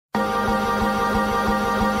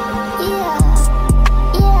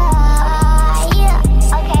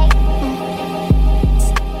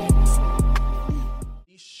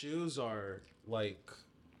shoes are like,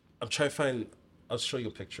 I'm trying to find. I'll show you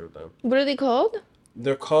a picture of them. What are they called?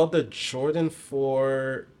 They're called the Jordan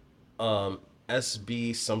 4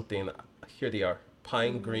 SB something. Here they are.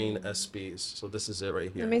 Pine Green SBs. So this is it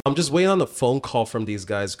right here. I'm just waiting on a phone call from these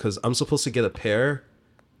guys because I'm supposed to get a pair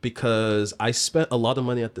because I spent a lot of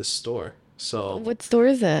money at this store. So What store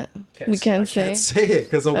is it? We can't say. I can't say it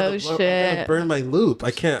because I'm gonna shit. burn my loop.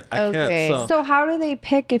 I can't. Okay. So how do they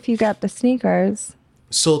pick if you get the sneakers?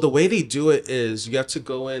 So the way they do it is you have to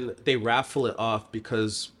go in, they raffle it off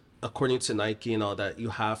because according to Nike and all that, you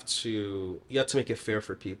have to make it fair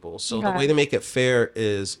for people. So the way to make it fair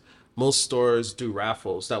is most stores do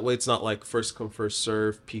raffles. That way it's not like first come, first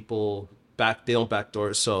serve. People they don't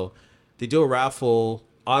backdoor. So they do a raffle.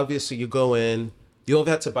 Obviously you go in, you don't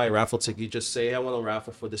have to buy a raffle ticket. You just say, I want a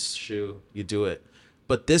raffle for this shoe. You do it.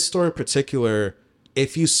 But this store in particular,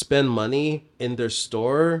 if you spend money in their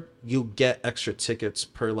store, you get extra tickets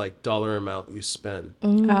per like dollar amount you spend.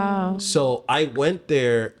 Oh. So I went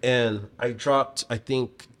there and I dropped, I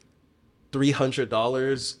think,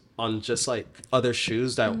 $300 on just like other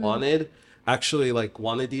shoes that I wanted. Actually, like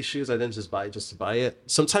wanted these shoes. I didn't just buy it just to buy it.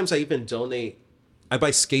 Sometimes I even donate. I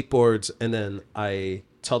buy skateboards and then I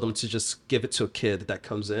tell them to just give it to a kid that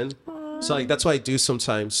comes in. So like that's what I do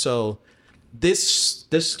sometimes. So this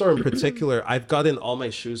store in particular, I've gotten all my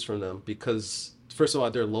shoes from them because first of all,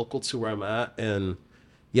 they're local to where I'm at, and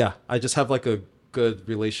yeah, I just have like a good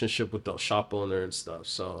relationship with the shop owner and stuff.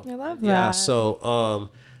 So I love that. yeah, so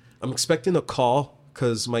I'm expecting a call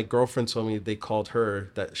because my girlfriend told me they called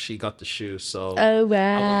her that she got the shoes. So Oh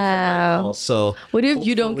wow. so What if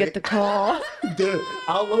you don't get the call? dude,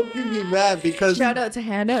 I'll low-key be mad because Shout out to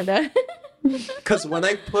Hannah. because when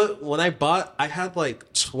I bought, I had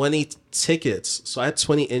like 20 tickets, so I had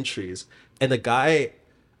 20 entries, and the guy,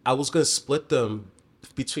 I was gonna split them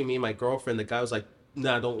between me and my girlfriend. The guy was like,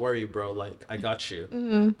 "Nah, don't worry, bro. Like, I got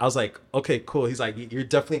you." I was like, "Okay, cool." He's like, "You're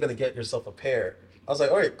definitely gonna get yourself a pair." I was like,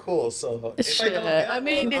 "All right, cool." So if I don't get I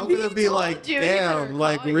mean, one, I'm if gonna he be told like, you, he better "Damn,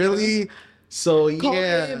 like call you. really?" So Call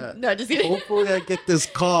yeah. him. No, just kidding. Hopefully I get this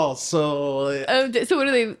call. So So what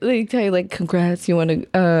do they tell you? Like, congrats, you want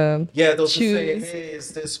to yeah, they'll just say, shoes. "Hey,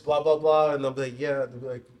 is this blah blah blah?" And they'll be like, "Yeah." They'll be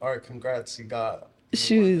like, "All right, congrats, you got the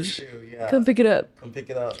Shoes. shoe. Yeah, Come pick it up. come pick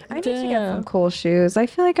it up." I need to get Damn. some cool shoes. I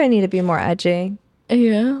feel like I need to be more edgy.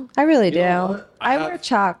 Yeah. I really do. You know what? I I wear have-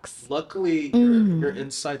 Chucks. Luckily, you're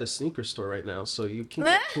inside a sneaker store right now, so you can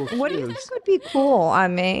get cool What do you shoes. think would be cool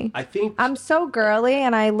on me? I think I'm so girly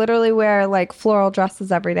and I literally wear like floral dresses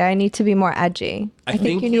every day. I need to be more edgy. I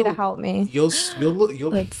think you need to you'll- help me. You'll Let's be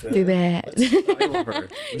do good. that. Let's style her.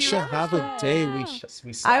 We should have a day. We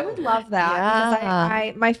I style would her. love that because Yeah.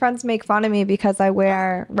 I my friends make fun of me because I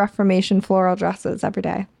wear Reformation floral dresses every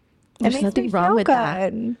day. There's it makes nothing me wrong feel with that.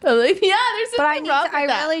 good. I'm like, yeah, there's But I nothing need wrong to, with I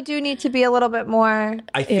that. really do need to be a little bit more.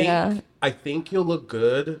 I think Yeah. I think you'll look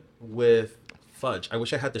good with fudge. I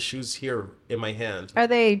wish I had the shoes here in my hand. Are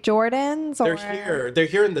they Jordans or They're here. They're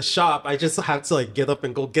here in the shop. I just have to like get up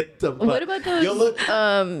and go get them. What But about those? you'll look.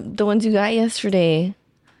 The ones you got yesterday,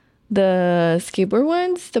 the skateboard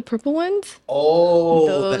ones, the purple ones. Oh,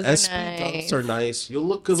 Those the are SB dunks nice. are nice. You'll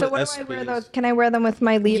look good So with what do SBs. I wear those? Can I wear them with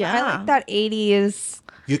my Levi? I Yeah. like that 80s.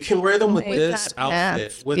 You can wear them with With this that outfit.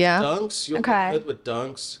 pants. With Yeah. dunks, you'll Okay. look good with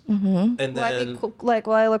dunks. And Will I be then cool? Like,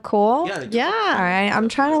 will I look cool? yeah, All Yeah. right. I'm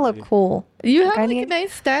trying to look cool. You have I like a need-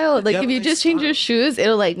 nice style. Like have if a you nice just change your style. shoes,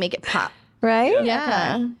 it'll like make it pop. Right?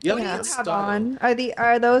 Yeah. you What do you have have style. on?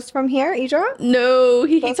 Are those from here, Idra? No,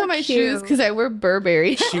 he Those hates are on my shoes cute. because I wear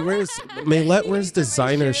Burberry. She wears Maylette wears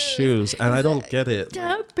designer shoes, and I don't get it.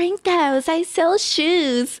 Don't bring those. I sell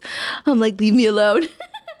shoes. I'm like, leave me alone.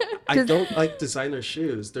 I don't like designer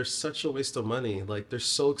shoes. They're such a waste of money. Like they're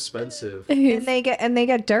so expensive. And they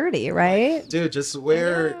get dirty, right? Dude, just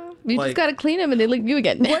wear You like just gotta clean them and they look new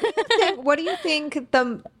again. What do you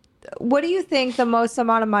think the most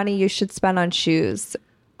amount of money you should spend on shoes?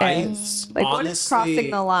 I Like what is crossing honestly,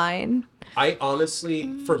 the line? I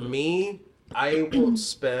honestly, for me, I won't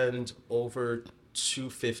spend over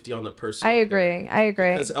 $250 on a person. I agree.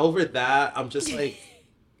 Because over that, I'm just like,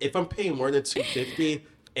 if I'm paying more than $250,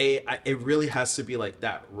 it really has to be like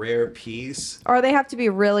that rare piece. Or they have to be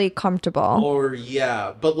really comfortable. Or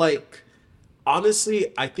yeah, but like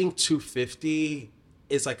honestly, I think 250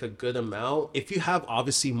 is like a good amount. If you have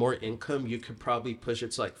obviously more income, you could probably push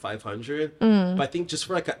it to like 500. But I think just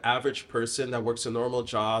for like an average person that works a normal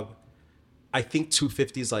job, I think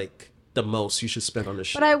 250 is like the most you should spend on a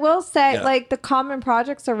shoe. But I will say, Yeah. like the common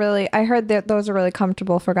projects are really. I heard that those are really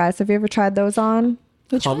comfortable for guys. Have you ever tried those on?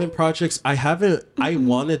 Common projects, I haven't. I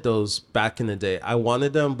wanted those back in the day. I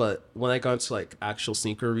wanted them, but when I got into like actual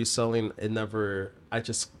sneaker reselling, it never I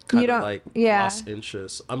just kind of like yeah. lost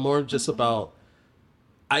interest. I'm more just about.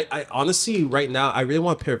 I honestly right now I really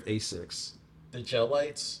want a pair of Asics, the gel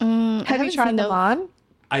lights. Have you tried them on?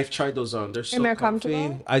 I've tried those on. They're so they're comfy.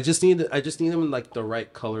 comfortable? I just need them in like the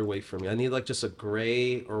right colorway for me. I need like just a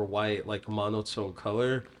gray or white like monotone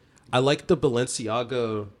color. I like the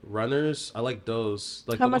Balenciaga runners. I like those.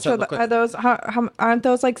 Like How the much ones are, that look are those? How aren't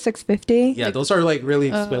those like $650? yeah, those are like really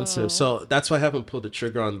expensive. So that's why I haven't pulled the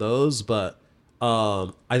trigger on those. But I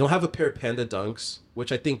don't have a pair of Panda Dunks,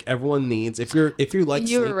 which I think everyone needs. If you like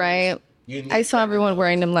You were sneakers, right. you need I saw everyone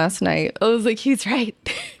wearing them last night. I was like, he's right.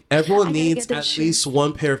 everyone needs get those at shoes. least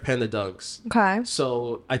one pair of Panda Dunks. Okay.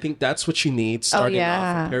 So I think that's what you need starting off,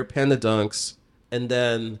 yeah. a pair of Panda Dunks, and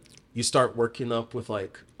then you start working up with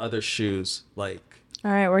like other shoes. Like All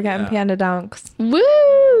right, we're getting Yeah. Panda Dunks.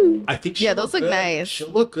 Woo! I think Yeah, she'll those look good. nice. She'll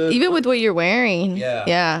look good. Even with what you're wearing. Yeah.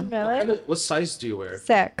 Yeah. Really? What size do you wear?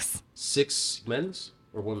 6 6 men's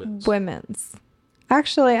or women's? women's.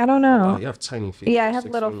 Actually, I don't Oh, know. you have tiny feet. Yeah, I have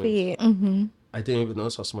 6 little women's. feet. Mm-hmm. I didn't even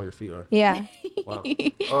notice how small your feet are. Yeah. Wow.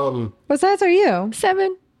 What size are you?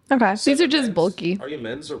 7. Okay. These are just men's. bulky. Are you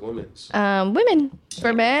men's or women's? Women.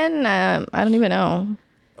 For men, I don't even know.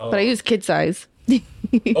 But I use kid size.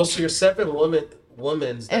 Oh, so you're 7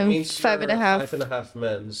 women's. That And means 5.5. 5.5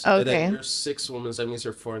 men's. And Okay. then you're 6 women's. That means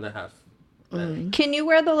you're 4.5 men. Can you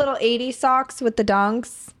wear the little 80 socks with the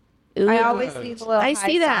dunks? I always see the little I high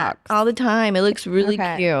see that socks. all the time. It looks really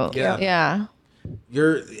Okay. cute. Yeah. Yeah.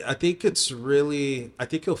 I think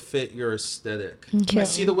it'll fit your aesthetic. I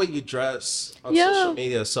see the way you dress on Yeah. social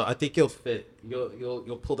media, so I think you'll fit.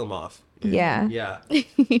 You'll pull them off. Yeah. Yeah.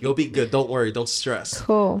 You'll be good. Don't worry. Don't stress.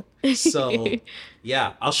 Cool. So,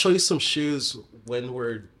 yeah, I'll show you some shoes when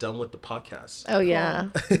we're done with the podcast. Oh, yeah.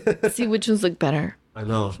 See which ones look better. I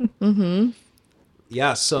know.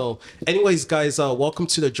 Yeah. So, anyways, guys, welcome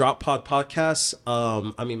to the Drop Pod podcast.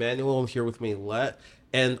 I'm Emmanuel. I'm here with Let,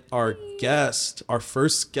 and our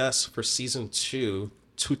first guest for season 2,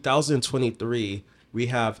 2023. We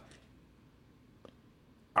have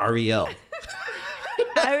Arielle.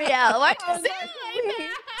 Arielle, why you say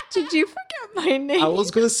it? Did you forget my name? I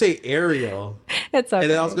was gonna say Ariel, It's okay.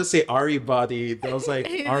 and then I was gonna say Ari Body. Then I was like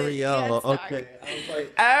Yes, Arielle. sorry. Okay. I was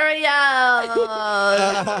like, Arielle.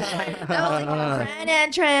 That was like a grand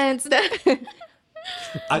entrance.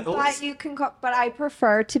 I always, But you can call, but I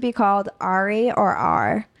prefer to be called Ari or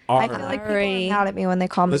R. I feel like people Ari. are mad at me when they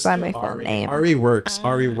call me let's by do my full Ari. name. Ari works.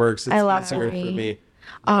 Ari works. It's I love easier Ari. for me.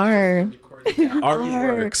 R. Ari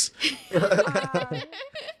works.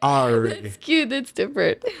 Ari. It's cute. That's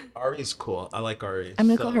different. Ari's cool. I like Ari. I'm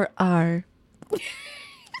gonna call her R.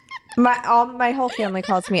 My whole family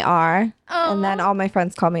calls me R, and then all my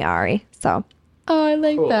friends call me Ari. So, Oh, I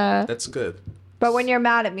like Cool. that. That's good. but when you're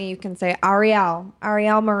mad at me, you can say Arielle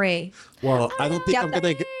Marie Well, I don't think Get I'm that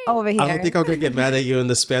gonna get. over here. I don't think I'm gonna get mad at you in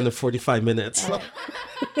the span of 45 minutes.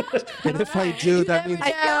 And if I do, that means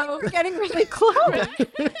I feel like we're getting really close.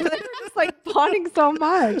 We're just like bonding so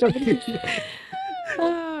much.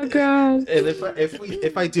 Oh god. and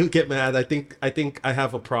if I do get mad, I think I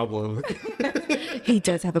have a problem. He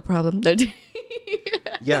does have a problem.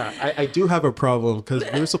 Yeah, I do have a problem because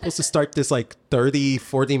we were supposed to start this like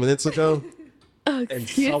 30-40 minutes ago, and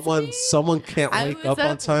Excuse me? someone can't I wake was up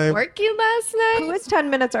on time. working last night. Who was 10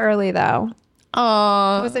 minutes early though?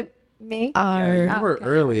 Oh, Was it me? R. You were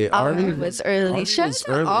early. Ari R was early. Ari Shut was up,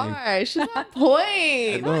 early. R. She's on I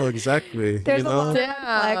point. know exactly. There's you a know. lot of Damn.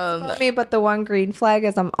 flags for me, but the one green flag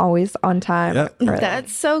is I'm always on time. Yeah. early.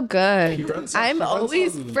 That's so good. runs- I'm he runs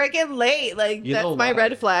always on- freaking late. Like You know that's my why.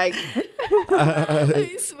 red flag.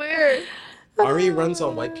 I swear. Ari runs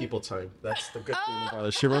on white people time. That's the good thing about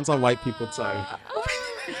her. She runs on white people time.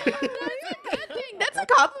 That's a good thing. That's a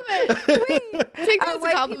compliment. Take that Are as a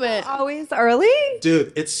white compliment. people always early?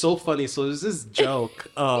 Dude, it's so funny. So there's this joke.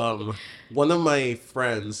 One of my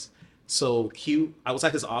friends. So I was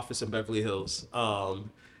at his office in Beverly Hills.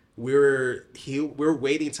 We were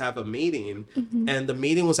waiting to have a meeting, and the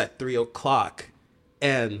meeting was at 3:00,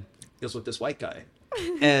 and it was with this white guy,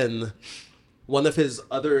 and one of his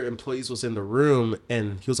other employees was in the room,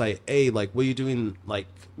 and he was like, "Hey, like, what are you doing like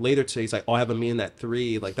later today?" He's like, "Oh, I have a meeting at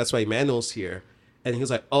 3. Like, that's why Emmanuel's here." And he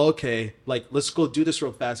was like, "Oh, okay, like, let's go do this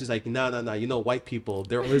real fast." He's like, "No, no, no. You know, white people,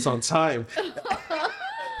 they're always on time."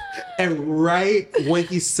 And right when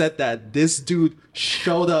he said that, this dude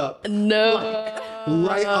showed up No.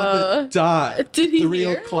 right on the dot, Did he 3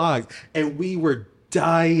 hear? o'clock, and we were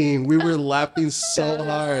dying. We were laughing so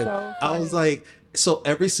hard. so I was like, so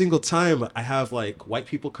every single time I have like white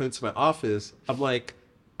people come to my office, I'm like,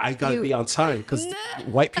 I gotta You- be on time because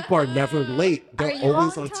white people are never late. They're Are you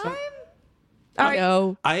always on on time. time?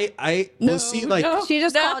 No. Well, see, like, She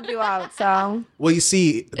just called you out, so. well, you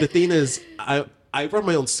see, the thing is, I run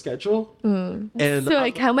my own schedule, and So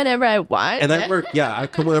I come whenever I want. and I work. Yeah, I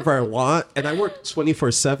come whenever I want, and I work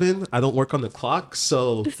 24/7. I don't work on the clock,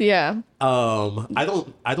 so Yeah. I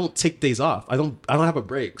don't take days off. I don't have a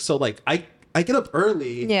break. So like I get up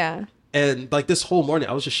early. Yeah. And like this whole morning,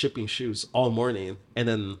 I was just shipping shoes all morning, and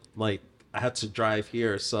then like I had to drive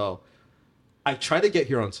here, so I try to get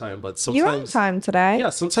here on time. But You're on sometimes, time today. yeah,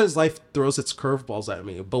 sometimes life throws its curveballs at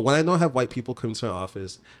me. But when I don't have white people come to my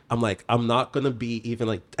office, I'm like, I'm not gonna be even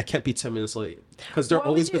like I can't be 10 minutes late because they're What would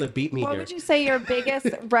always you- gonna beat me What here. would you say your biggest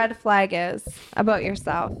red flag is about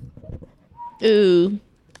yourself? Ooh.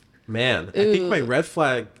 Man, I think my red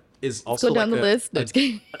flag is also Go down like the list. No, just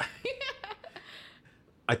kidding.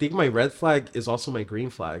 I think my red flag is also my green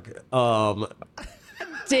flag. I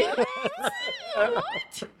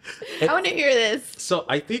want to hear this. So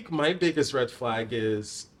I think my biggest red flag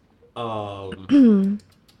is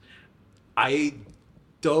I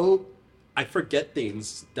forget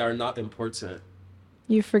things that are not important.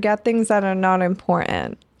 You forget things that are not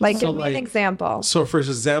important. Like, So, give me an like- example. So for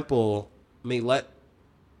example, Maylette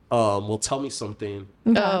will tell me something,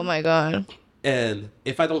 Oh my god. and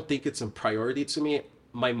if I don't think it's a priority to me,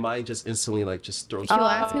 my mind just instantly like just throws She'll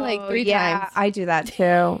ask me like 3 yeah, times. I do that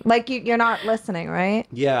too. Like, you're not listening, right?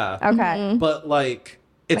 Yeah. Okay. But like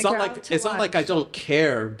it's Like, not you're like out to it's not like I don't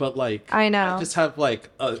care, but like I know. I just have like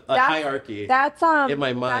a That's- hierarchy. That's in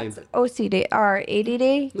my mind. That's OCD or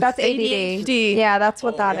ADD. That's ADD. ADHD. Yeah, that's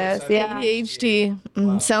what Oh, that yes, is. I Yeah.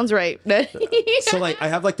 ADHD. Sounds right. So like I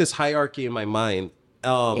have like this hierarchy in my mind.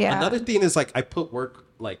 Yeah. Another thing is like I put work,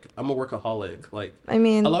 like I'm a workaholic. Like I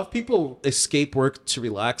mean, a lot of people escape work to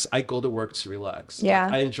relax. I go to work to relax. Yeah.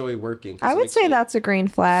 Like, I enjoy working. 'cause I it would makes say me- that's a green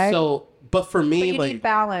flag. So, but for me, but you like need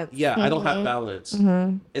balance. yeah, I don't have balance.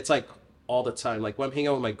 It's like all the time. Like when I'm hanging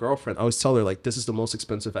out with my girlfriend, I always tell her like this is the most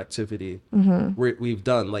expensive activity we've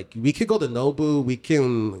done. Like we could go to Nobu, we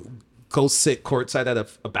can go sit courtside at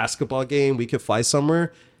a basketball game, we could fly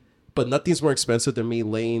somewhere, but nothing's more expensive than me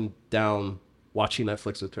laying down watching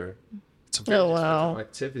Netflix with her. It's a very Oh, wow. expensive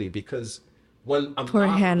activity because when I'm Poor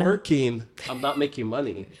not Hannah. working, I'm not making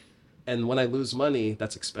money, and when I lose money,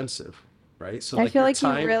 that's expensive, right? So I feel your like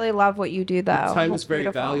you really love what you do, though. time That's is very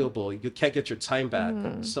beautiful. valuable. You can't get your time back.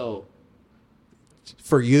 So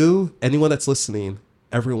for you, anyone that's listening,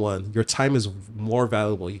 everyone, your time is more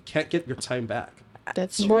valuable. You can't get your time back.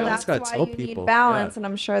 That's So true. we Well, always that's gotta why tell you people. need balance, Yeah. and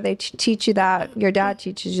I'm sure they teach you that. Your dad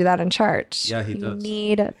teaches you that in church. Yeah, he you does.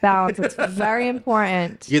 need balance. It's very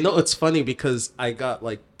important, You know, it's funny because I got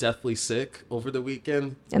like deathly sick over the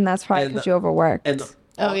weekend, and that's probably And- because you overworked. and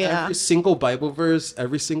Oh, yeah. every single Bible verse,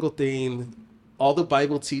 every single thing, all the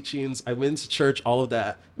Bible teachings, I went to church, all of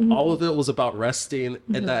that, all of it was about resting,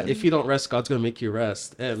 and that if you don't rest, God's gonna make you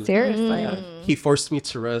rest. And Seriously. he forced me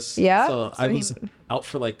to rest. Yeah? So I So he- was out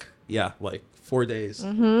for like 4 days.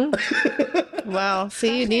 Wow.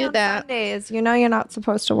 See, you needed On that. Sundays, you know you're not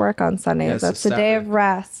supposed to work on Sundays. Yes, That's it's the day Sabbath. of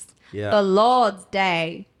rest. Yeah. The Lord's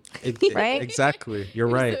day. Right? Exactly. You're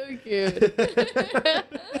right. So cute.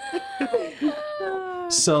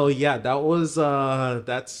 So yeah, that was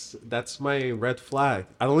that's my red flag.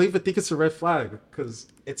 I don't even think it's a red flag because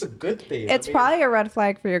it's a good thing. It's I mean, probably a red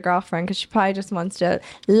flag for your girlfriend because she probably just wants to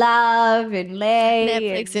love and lay.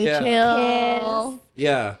 Netflix and Yeah. chill.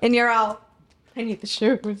 yeah. And you're all, I need the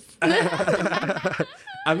shoes.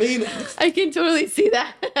 I mean, I can totally see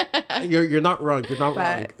that. you're not wrong. You're not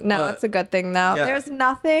wrong. But no, it's a good thing though. yeah. There's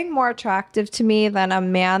nothing more attractive to me than a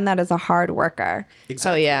man that is a hard worker.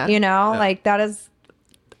 Oh yeah. You know, Yeah. like that is,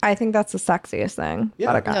 I think that's the sexiest thing. Yeah.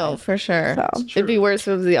 about a guy. No, for sure. So- It'd be worse if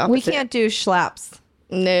it was the opposite. We can't do schlaps.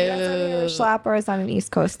 No. Schlap or is that an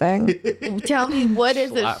East Coast thing? Tell me, what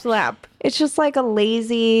is a Schlap. slap? It's just like a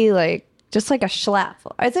lazy, like just like a schlap.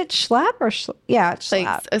 Is it schlap or yeah, it's Like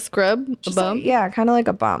schlap. a scrub, a Just bum? like- yeah, kind of like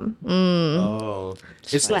a bum. Oh,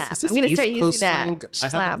 is Slap. this I'm gonna East start using Coast that. slang?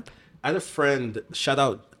 Slap. I had a friend. Shout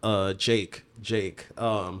out, Jake,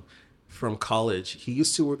 from college. He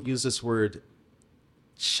used to use this word,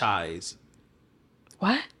 shies.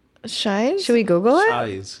 What? Shies? Should we Google it?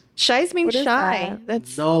 Shies. Shies means What is shy. that?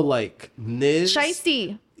 That's No, like Niz.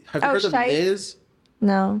 shisty. Have you Oh, heard of shies? Niz?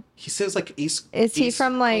 No. He says like East. Is he East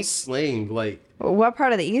from, like- Coast slang? What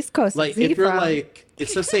part of the East Coast Like is he if you're from? like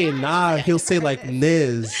instead of saying nah, he'll say like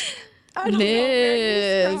Niz.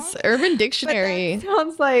 Niz. Urban Dictionary.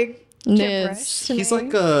 Sounds like Niz. gibberish to He's me.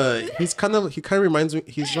 like he kind of reminds me.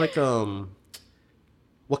 He's like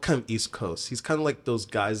what kind of East Coast? He's kind of like those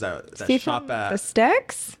guys that Is he shop from at. the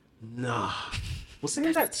sticks. Nah. What's the name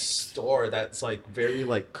of that store that's like very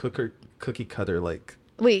like cookie cutter like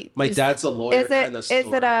Wait. My dad's a lawyer Is kind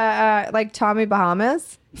it of like Tommy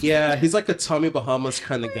Bahamas? Yeah, he's like a Tommy Bahamas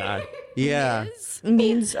kind of guy. Yeah.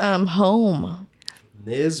 Means home.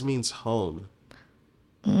 Niz means home.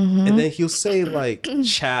 And then he'll say like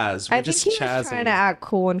Chaz. We're I think just he was Chaz. trying to act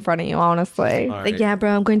cool in front of you, honestly. All Like, right. yeah,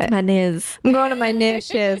 bro, I'm going to my Niz. I'm going to my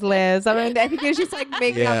niches, Liz. I mean, I think it's just like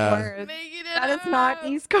making Yeah. up words. That is not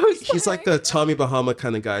East Coast. He's like a Tommy Bahama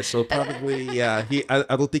kind of guy. So probably, yeah. I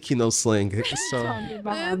don't think he knows slang. So Tommy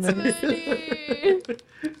Bahamas.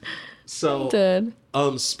 so Dead.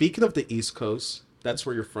 speaking of the East Coast, that's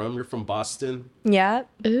where you're from. You're from Boston. Yeah.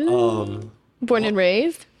 Born and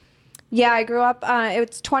raised? Yeah, I grew up,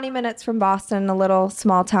 it's 20 minutes from Boston, a little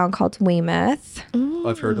small town called Weymouth.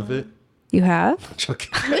 I've heard of it. You have? Joking.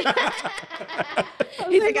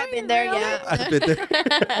 He's like, I've been there, yeah. I've been there.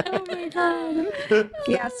 Oh my God.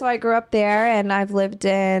 Yeah, so I grew up there and I've lived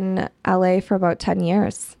in LA for about 10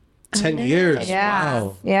 years. 10 years. Yeah.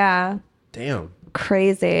 Wow. Yeah. Damn.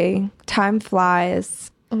 Crazy. Time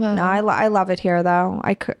flies. Wow. No, I love it here though.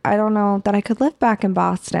 I don't know that I could live back in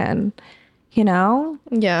Boston. You know?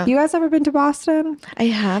 Yeah. You guys ever been to Boston? I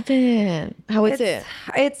haven't. How is it?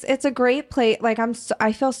 It's a great place. Like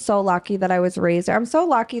I feel so lucky that I was raised there. I'm so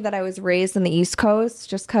lucky that I was raised in the East Coast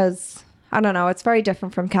just because I don't know, it's very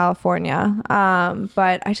different from California.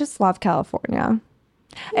 But I just love California.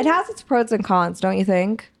 It has its pros and cons, don't you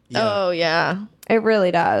think? Yeah. Oh, yeah. It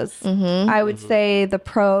really does. I would say the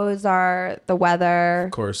pros are the weather,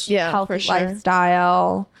 Of course. Yeah, healthy for sure.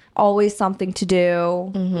 lifestyle, always something to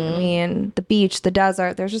do. I mean, the beach, the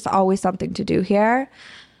desert, there's just always something to do here.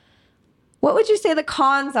 What would you say the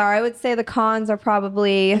cons are? I would say the cons are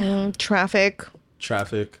probably Traffic.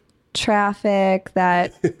 Traffic. traffic,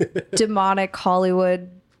 that demonic Hollywood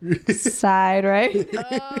side, right?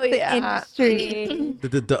 Oh, yeah. Industry.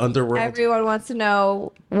 The underworld. Everyone wants to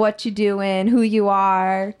know what you doing, who you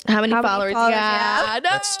are. How many followers you you have? have.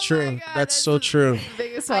 That's Oh true. my God, That's so true. the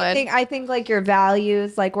biggest one. I think like your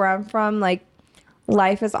values, like where I'm from, like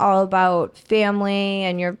life is all about family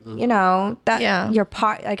and your, you know, that Yeah. your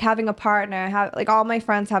part, like having a partner, like all my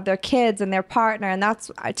friends have their kids and their partner. And that's,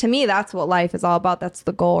 to me, that's what life is all about. That's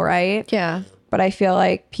the goal, right? Yeah. But I feel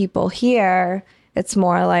like people here, it's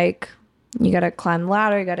more like you got to climb the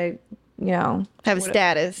ladder, you got to, you know, Have a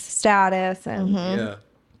status. status and Yeah.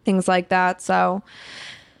 things like that. So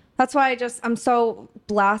that's why I'm so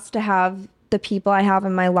blessed to have the people I have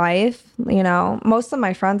in my life. You know, most of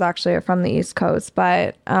my friends actually are from the East Coast,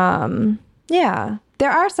 but yeah,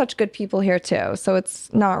 there are such good people here too. So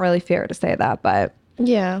it's not really fair to say that, but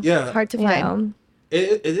Yeah. Yeah. Hard to you find. know,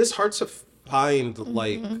 It is hard to find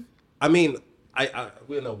like I mean I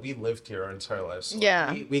you know we lived here our entire lives. So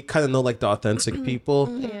Yeah. we kind of know like the authentic people.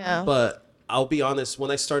 Yeah. But I'll be honest,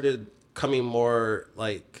 when I started coming more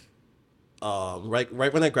like right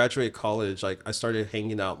when I graduated college, like I started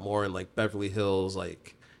hanging out more in like Beverly Hills,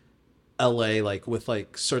 like LA, like with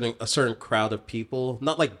like a certain crowd of people,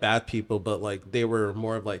 not like bad people, but like they were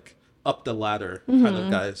more of like up the ladder kind of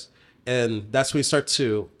guys. And that's when you start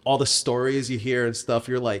to all the stories you hear and stuff,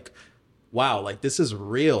 you're like, wow, like this is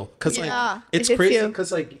real. Cause Yeah, like it's it hits crazy you.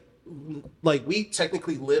 because like we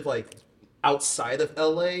technically live like outside of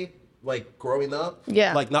LA, like growing up.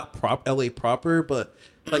 Yeah. Like not LA proper, but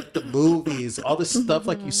like the movies, all this stuff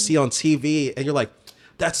like you see on TV and you're like,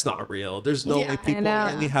 that's not real. There's no Yeah, way I people know.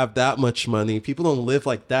 really have that much money. People don't live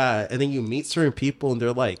like that. And then you meet certain people and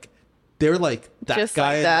they're like that Just guy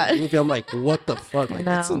like in that. the movie. I'm like, what the fuck? Like,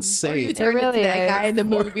 that's know. insane. It really that guy is. in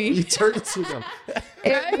the You movie. turn into them.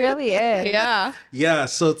 It really is. Yeah. Yeah,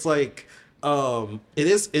 so it's like it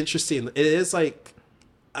is interesting. It is like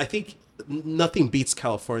I think nothing beats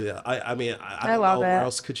California. I mean I don't love know it. where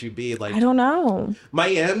else could you be. Like I don't know.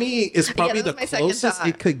 Miami is probably that the was my second closest thought.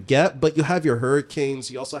 it could get, but you have your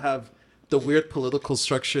hurricanes. You also have the weird political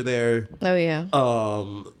structure there. Oh, yeah.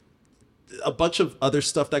 A bunch of other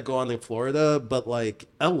stuff that go on in Florida, but like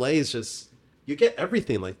LA is just you get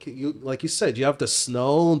everything. Like you said, you have the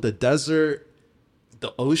snow, the desert,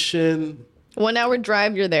 the ocean. 1 hour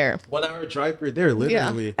drive, you're there. 1 hour drive, you're there,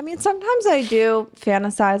 literally. I mean, sometimes I do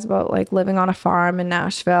fantasize about like living on a farm in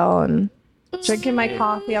Nashville and drinking my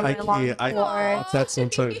coffee on my lawn porch, that's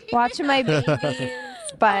sometimes. watching my babies.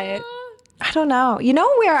 But I don't know. You know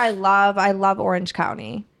where I love? I love Orange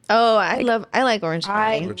County. Oh, I like Orange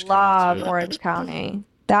I County. Orange County, love too. Orange County.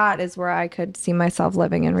 That is where I could see myself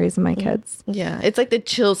living and raising my kids. Yeah. It's like the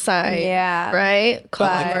chill side. Yeah. Right? I like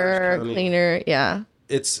Calmer, Orange County. cleaner. Yeah.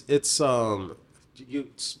 It's you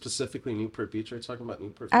specifically Newport Beach. Are you talking about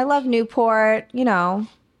Newport Beach? I love Newport, you know,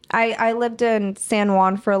 I lived in San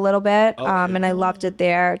Juan for a little bit, Okay. and I loved it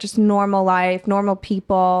there. Just normal life, normal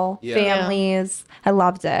people, Yeah. families. I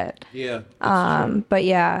loved it. Yeah. That's true. But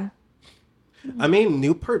yeah, I mean,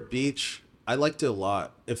 Newport Beach, I liked it a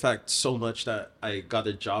lot. In fact, so much that I got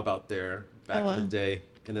a job out there back in the day.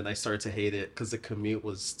 And then I started to hate it because the commute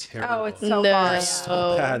was terrible. oh, it's so No. far.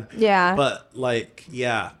 So bad. Yeah. But like,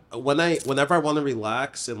 yeah, whenever I want to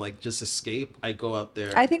relax and like just escape, I go out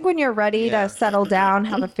there. I think when you're ready Yeah. to settle down,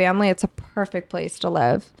 have a family, it's a perfect place to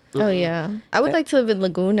live. Oh yeah. I would like to live in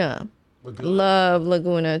Laguna. Laguna. Love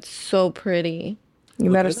Laguna. It's so pretty.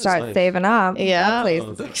 You better Laguna's start nice. saving up. Yeah. That place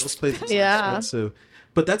Oh, is those places Yeah. are expensive.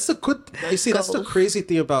 But that's the good. I see. That's the Goals. crazy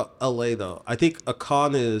thing about LA, though. I think a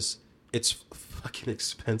con is it's fucking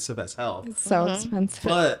expensive as hell. so expensive.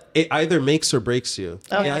 But it either makes or breaks you.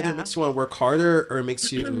 It either yeah. makes you want to work harder or it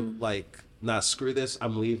makes you like, nah, screw this,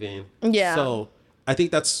 I'm leaving. Yeah. So I think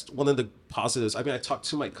that's one of the positives. I mean, I talk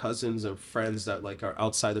to my cousins and friends that like are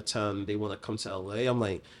outside of town. They want to come to LA. I'm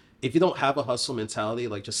like, if you don't have a hustle mentality,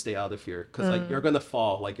 like just stay out of here because like you're gonna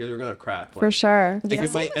fall, like you're gonna crack. Like, For sure. Like, you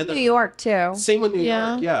Same might with end up New York too. same with New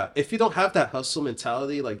Yeah. York, yeah. If you don't have that hustle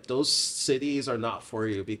mentality, like those cities are not for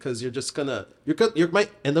you because you're just gonna you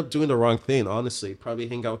might end up doing the wrong thing. Honestly, probably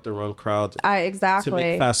hang out with the wrong crowd Exactly. to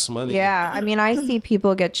make fast money. Yeah, I mean, I see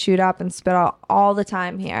people get chewed up and spit out all the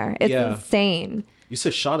time here. It's Yeah. insane. You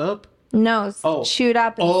said shut up. No, Oh. chewed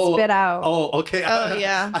up and spit out. Oh, okay. Oh,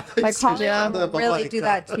 yeah. I thought you Like said Hollywood shut will up. I'm really like, do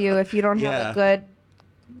that to you if you don't Yeah. have a good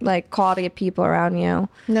like quality of people around you.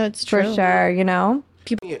 No, it's For true. sure, you know?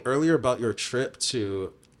 Earlier about your trip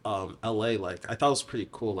to LA, like I thought it was pretty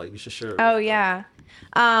cool. Like you should share. Oh yeah.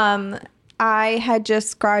 I had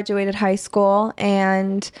just graduated high school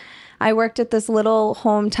and I worked at this little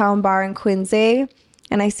hometown bar in Quincy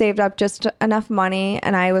and I saved up just enough money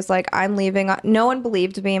and I was like, I'm leaving. No one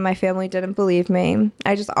believed me and my family didn't believe me.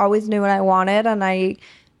 I just always knew what I wanted and I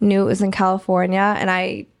knew it was in California and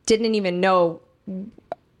I didn't even know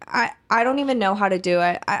I don't even know how to do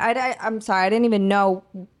it. I'm sorry. I didn't even know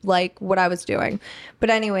like what I was doing. But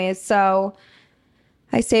anyways, so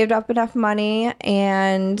I saved up enough money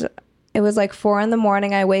and it was like 4 a.m.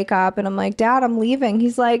 I wake up and I'm like, Dad, I'm leaving.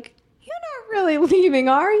 He's like, you're not really leaving,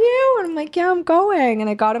 are you? And I'm like, yeah, I'm going. And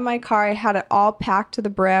I got in my car. I had it all packed to the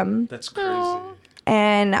brim. That's crazy.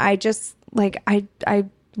 And I just like, I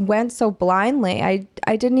went so blindly. I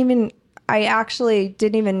actually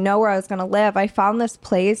didn't even know where I was going to live. I found this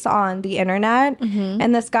place on the internet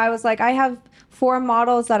and this guy was like, I have 4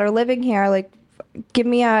 models that are living here. Like, give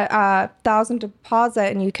me a $1,000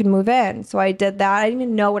 deposit and you can move in. So I did that. I didn't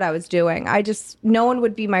even know what I was doing. No one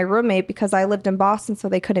would be my roommate because I lived in Boston, so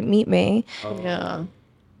they couldn't meet me. Yeah.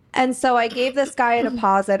 And so I gave this guy a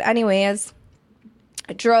deposit. Anyways,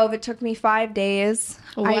 I drove. It took me 5 days.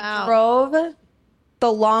 I Wow. drove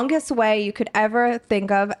the longest way you could ever think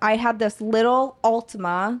of. I had this little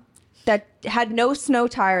Altima that had no snow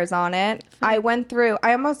tires on it. I went through,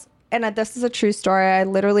 and this is a true story, I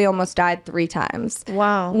literally almost died 3 times.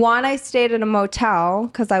 Wow. One, I stayed in a motel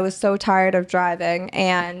because I was so tired of driving.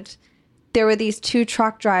 And there were these 2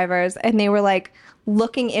 truck drivers and they were like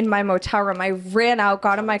looking in my motel room. I ran out,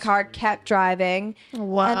 got in my car, kept driving.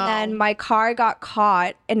 Wow. And then my car got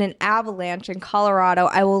caught in an avalanche in Colorado.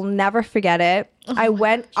 I will never forget it. I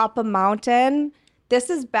went up a mountain. This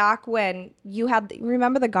is back when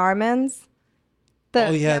remember the Garmin's?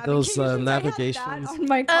 Oh, yeah, those, I had that navigations. on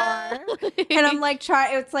my car. And I'm like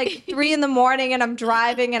it's like 3 a.m. and I'm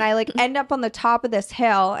driving and I like end up on the top of this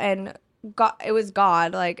hill and it was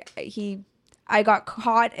God. Like I got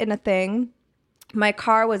caught in a thing. My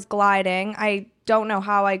car was gliding. I don't know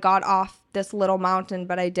how I got off this little mountain,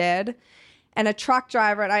 but I did. And a truck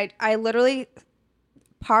driver, and I literally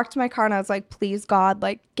parked my car and I was like, please God,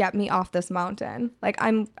 like get me off this mountain. Like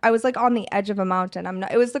I was like on the edge of a mountain.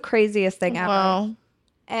 It was the craziest thing ever. Wow.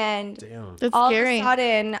 And Damn. That's all scary. of a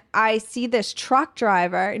sudden I see this truck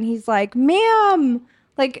driver and he's like, ma'am,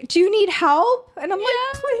 like, do you need help? And I'm like,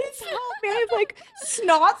 please help me. I have like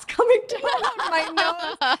snots coming down my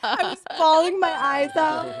nose. I was bawling my eyes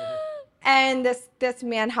out. And this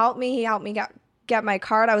man helped me. He helped me get my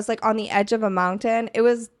card. I was like on the edge of a mountain. It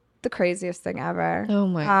was the craziest thing ever. Oh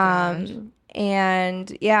my gosh.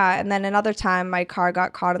 And yeah, and then another time my car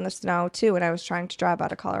got caught in the snow too when I was trying to drive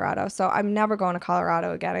out of Colorado. So I'm never going to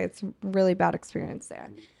Colorado again. It's a really bad experience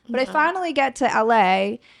there. But I finally get to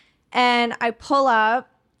LA and I pull up.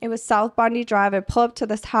 It was South Bundy Drive. I pull up to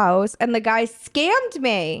this house and the guy scammed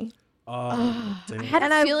me. Oh, damn. I had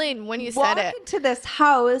And a I feeling when you said Walk it. into this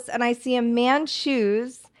house and I see a man's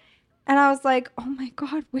shoes and I was like, oh my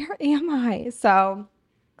God, where am I? So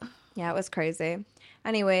yeah, it was crazy.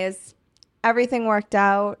 Anyways, everything worked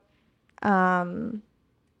out.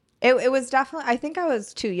 It was definitely, I think I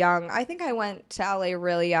was too young. I think I went to LA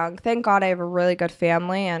really young. Thank God I have a really good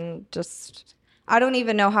family and just, I don't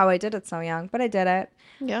even know how I did it so young, but I did it.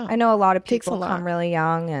 Yeah. I know a lot of Takes a people lot. come really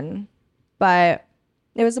young, but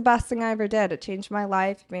it was the best thing I ever did. It changed my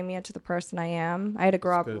life, made me into the person I am. I had to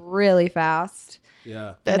grow up good. really fast.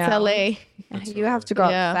 Yeah. That's know. LA. You have to grow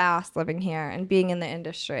Yeah. up fast living here and being in the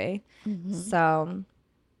industry. So,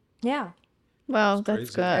 yeah, Well, that's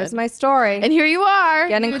crazy. good. there's my story. And here you are.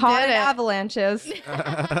 Getting You caught did in it. avalanches.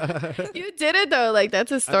 You did it though. Like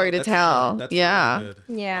that's a story to That's tell. good. That's yeah. really good.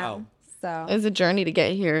 Yeah. Wow. So, It was a journey to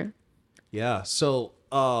get here. Yeah. So,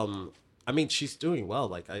 I mean, she's doing well.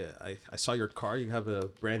 Like, I saw your car. You have a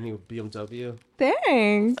brand new BMW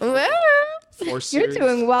thanks. 4 You're Series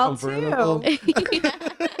doing well convertible. too.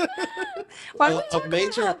 Why don't we A talk about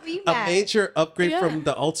major, how we a met? major upgrade Yeah. from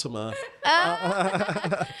the Ultima.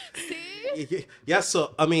 See? Yeah.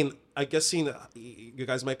 So, I mean, I guess you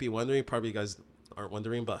guys might be wondering. Probably you guys aren't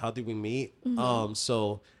wondering, but how did we meet?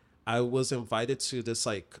 So I was invited to this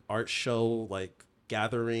like art show, like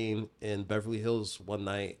gathering in Beverly Hills one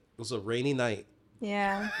night. It was a rainy night.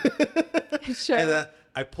 Yeah. Sure. And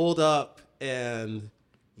I pulled up and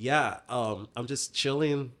yeah, I'm just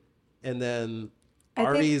chilling. And then I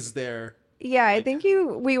think- Ari's there. Yeah, I think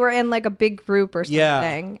we were in like a big group or Yeah.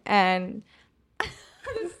 something, and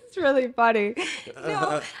this is really funny.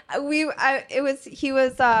 No, he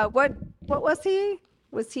was what was he?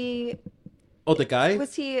 Was he Oh, the guy?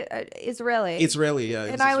 Israeli? Israeli, yeah.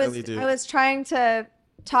 He's And Israeli dude. I was trying to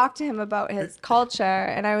talk to him about his culture,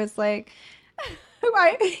 and I was like. He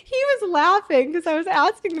was laughing because I was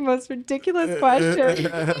asking the most ridiculous question.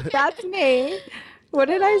 That's me. What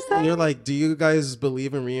did I say? You're like, do you guys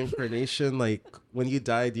believe in reincarnation? Like, when you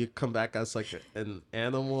die, do you come back as like an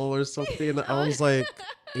animal or something? And I was like,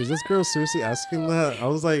 is this girl seriously asking that? I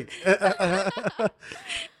was like,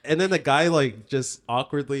 and then the guy like just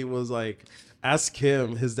awkwardly was like, ask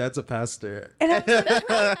him. His dad's a pastor. And I was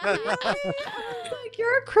like,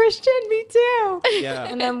 you're a Christian? Me too. Yeah.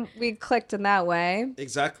 And then we clicked in that way.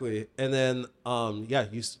 Exactly. And then yeah,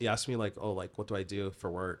 you asked me like, oh, like what do I do for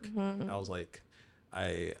work? Mm-hmm. I was like,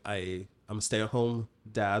 I'm a stay-at-home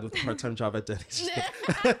dad with a part-time job at Denny's.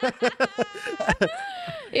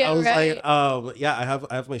 Yeah, I was right. like, yeah, I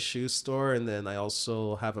have my shoe store, and then I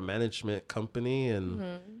also have a management company,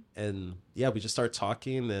 and and yeah, we just started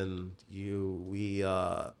talking, and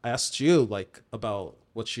I asked you like about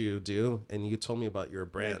what you do, and you told me about your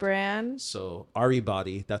brand. So Ari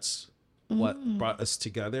Body, that's what brought us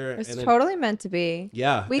together. It's and then, totally meant to be.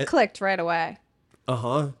 yeah, We clicked right away.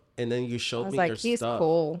 and then you I showed was me like, your he's stuff.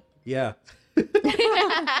 cool. Yeah.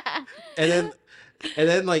 and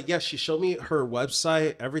then like yeah, she showed me her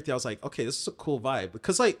website, everything. I was like, okay, this is a cool vibe,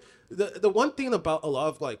 because like the one thing about a lot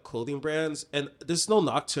of like clothing brands, and there's no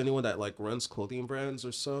knock to anyone that like runs clothing brands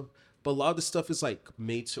or so, but a lot of the stuff is like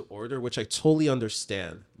made to order, which I totally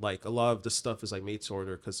understand. Like a lot of the stuff is like made to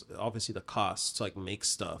order because obviously the cost to like make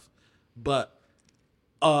stuff. But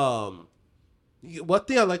what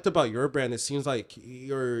thing I liked about your brand, it seems like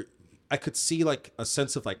I could see like a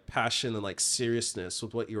sense of like passion and like seriousness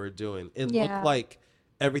with what you were doing. It Yeah. looked like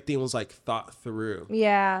everything was like thought through.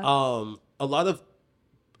 Yeah. A lot of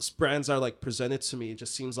brands are like presented to me, it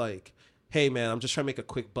just seems like, hey man, I'm just trying to make a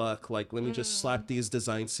quick buck, like let me just slap these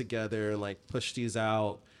designs together and like push these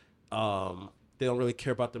out. They don't really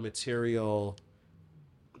care about the material.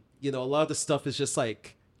 You know, a lot of the stuff is just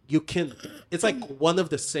like it's like one of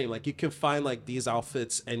the same. Like you can find like these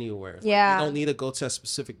outfits anywhere. Like, Yeah. you don't need to go to a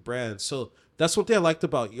specific brand. So that's one thing I liked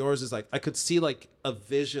about yours, is like I could see like a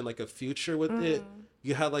vision, like a future with it.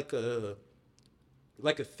 You had like a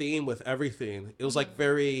theme with everything. It was like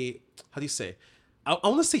very, how do you say? I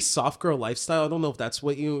want to say soft girl lifestyle. I don't know if that's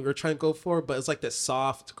what you were trying to go for, but it's like that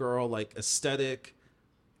soft girl like aesthetic.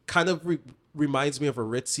 Kind of reminds me of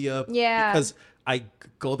Aritzia. Yeah. Because I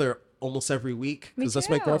go there almost every week, Me because that's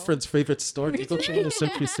my too. girlfriend's favorite store. Do you go to the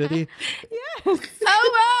Century City? Yes. Oh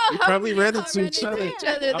wow! We probably ran into each other. other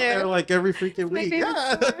I'm there. there like every freaking My week.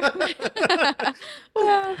 favorite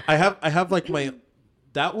Yeah. I have like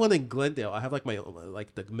that one in Glendale. I have like my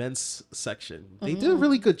like the men's section. They do a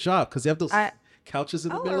really good job because they have those couches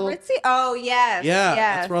in the Oh, middle. Aritzia. Oh, yes. Yeah, Yes.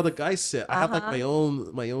 that's where all the guys sit. I have like my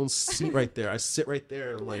own seat right there. I sit right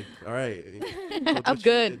there. I'm like, all right, go do I'm what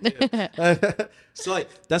you need good. to do. So like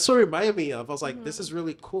that's what it reminded me of. I was like, this is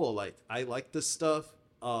really cool. Like I like this stuff.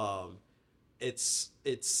 It's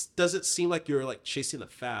doesn't seem like you're like chasing a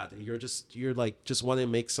fad. You're like just want to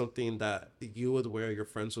make something that you would wear, your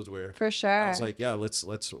friends would wear. For sure. I was like, yeah, let's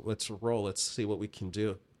roll. Let's see what we can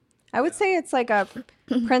do. I would say it's like a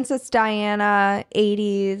Princess Diana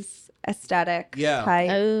 80s aesthetic Yeah. type.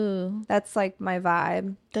 Oh, That's like my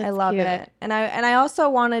vibe. I That's love cute. it. And I also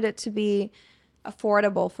wanted it to be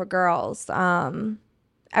affordable for girls.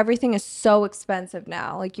 Everything is so expensive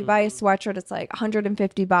now. Like you buy a sweatshirt, it's like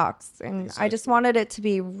 $150. And I just wanted it to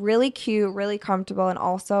be really cute, really comfortable, and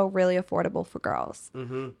also really affordable for girls.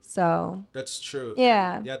 So That's true.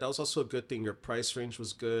 Yeah. Yeah, that was also a good thing. Your price range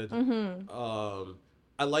was good.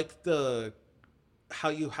 I like the how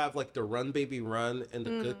you have like the Run Baby Run and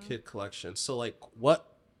the Good Kid collection. So like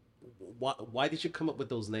why did you come up with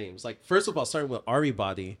those names? Like first of all, starting with Ari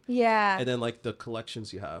Body yeah. and then like the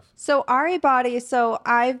collections you have. So Ari Body, so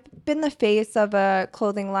I've been the face of a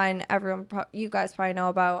clothing line you guys probably know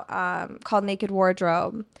about, called Naked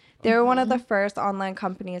Wardrobe. They were one of the first online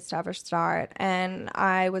companies to ever start, and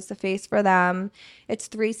I was the face for them. It's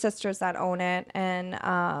three sisters that own it, and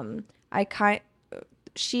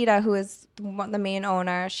Sheeta, who is the main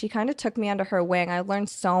owner, she kind of took me under her wing. I learned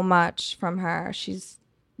so much from her. She's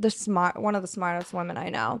one of the smartest women I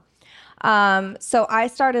know. So I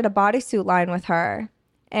started a bodysuit line with her,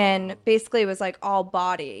 and basically it was like all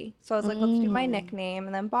body. So I was like, let's do my nickname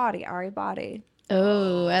and then body, Ari Body.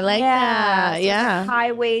 oh, I like Yeah, that. so it's like Yeah.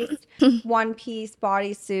 high waist, one piece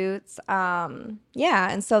bodysuits. Yeah,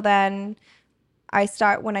 and so then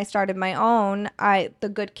when I started my own, the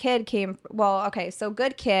good kid came. Well, okay, so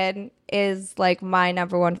good kid is like my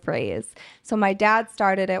number one phrase. So my dad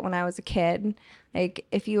started it when I was a kid. Like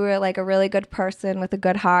if you were like a really good person with a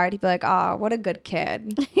good heart, he'd be like, "Oh, what a good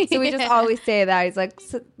kid." So we just always say that. He's like,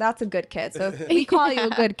 "That's a good kid." So if we call you a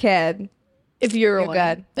good kid, If you're you're one.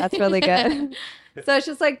 good. That's really good. So it's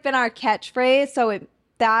just like been our catchphrase. So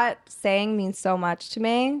that saying means so much to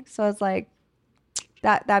me. So it's like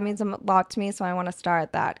that means a lot to me. So I want to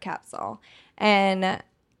start that capsule. And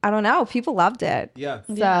I don't know, people loved it. Yeah.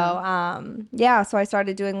 So Yeah. so I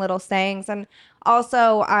started doing little sayings, and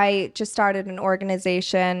also I just started an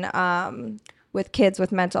organization with kids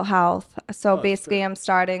with mental health. So basically, great. I'm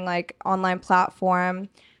starting like online platform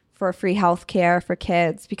for free health care for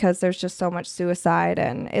kids because there's just so much suicide,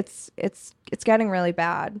 and it's getting really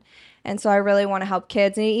bad. And so I really want to help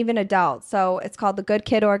kids and even adults. So it's called the Good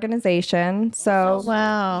Kid Organization. So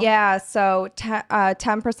Wow. yeah, so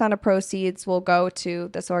 10% of proceeds will go to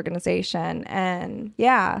this organization. And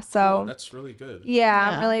yeah, so Oh, that's really good. yeah,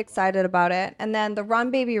 I'm Yeah. really excited about it. And then the Run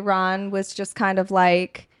Baby Run was just kind of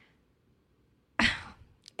like,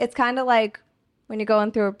 it's kind of like when you're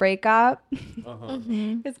going through a breakup.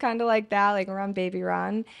 It's kind of like that, like Run Baby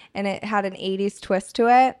Run. And it had an 80s twist to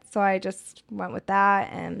it. So I just went with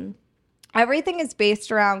that. And everything is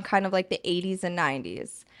based around kind of like the 80s and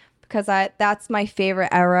 90s because that's my favorite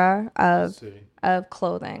era of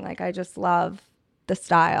clothing. Like I just love the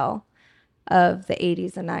style of the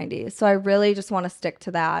 80s and 90s. So I really just want to stick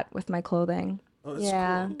to that with my clothing. Oh, that's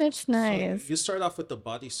Yeah. cool. That's So nice. you start off with the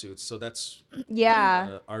bodysuits, so that's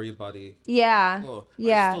Yeah. Ari Body. Yeah. Oh, are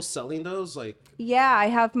Yeah. you still selling those? Like, Yeah, I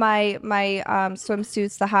have my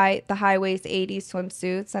swimsuits, the high waist 80s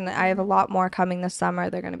swimsuits, and I have a lot more coming this summer.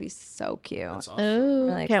 They're gonna be so cute. that's awesome. Oh,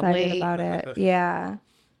 Really can't excited wait. about it. Yeah.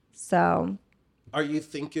 So Are you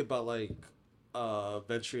thinking about like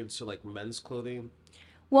venturing into like men's clothing?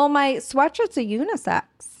 well, my sweatshirts are unisex.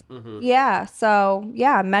 Yeah, so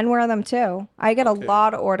yeah, men wear them too. I get a Okay.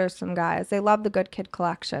 lot of orders from guys. They love the Good Kid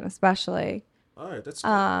collection, especially. All right, that's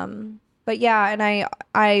good. But yeah, and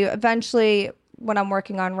I eventually what I'm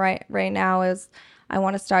working on right now is I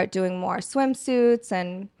want to start doing more swimsuits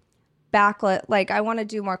and backlit. Like I want to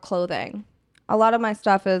do more clothing. A lot of my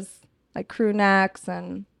stuff is like crew necks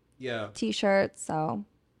and Yeah. t-shirts. So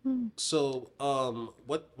So,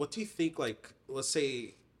 what do you think? Like, let's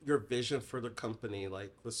say your vision for the company,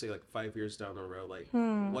 like, let's say like 5 years down the road, like,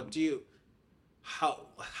 what do you, how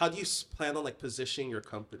do you plan on like positioning your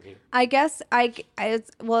company? I guess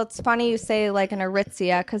it's funny you say like an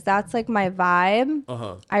Aritzia because that's like my vibe.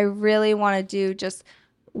 I really want to do just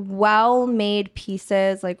well-made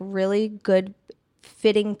pieces, like really good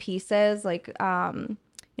fitting pieces, like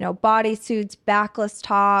bodysuits, backless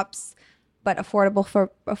tops, but affordable for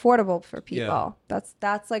people. Yeah.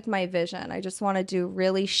 That's like my vision. I just want to do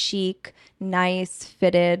really chic, nice,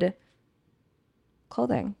 fitted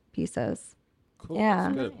clothing pieces. Cool. Yeah.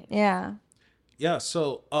 That's good. Yeah. Yeah.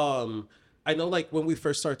 So, I know like when we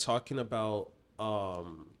first started talking about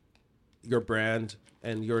your brand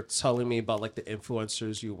and you're telling me about like the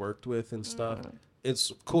influencers you worked with and stuff.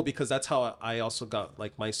 It's cool because that's how I also got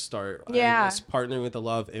like my start. Yeah. I was partnering with a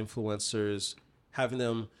lot of influencers, having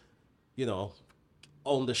them,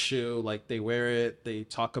 own the shoe, like they wear it, they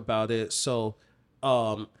talk about it. So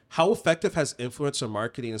how effective has influencer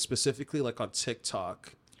marketing, and specifically like on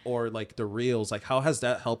TikTok or like the reels, like how has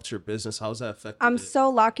that helped your business? How has that affected I'm it? so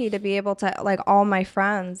lucky to be able to, like, all my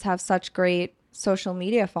friends have such great social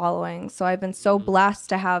media followings. So I've been so blessed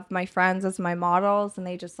to have my friends as my models, and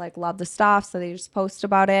they just like love the stuff. So they just post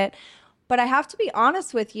about it. But I have to be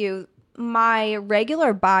honest with you, my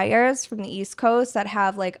regular buyers from the East Coast that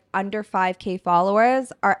have like under 5K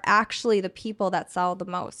followers are actually the people that sell the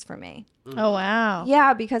most for me. Oh wow.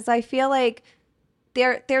 Yeah, because I feel like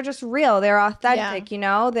they're just real. They're authentic, Yeah. you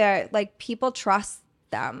know? They're like, people trust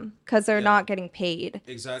them because they're Yeah. not getting paid.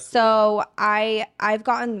 Exactly. So I've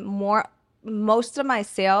gotten most of my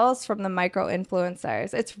sales from the micro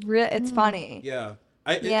influencers. It's funny. Yeah.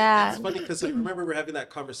 Yeah. It's funny because I remember we're having that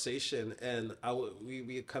conversation, and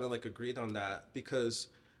we kind of like agreed on that because,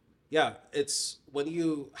 yeah, it's when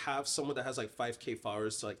you have someone that has like 5K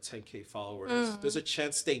followers to like 10K followers, there's a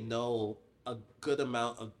chance they know a good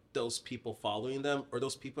amount of those people following them, or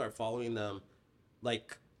those people are following them,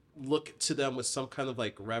 like look to them with some kind of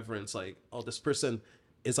like reverence, like, oh, this person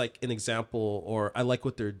is like an example, or I like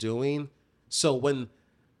what they're doing. So when,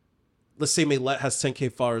 let's say Maylette has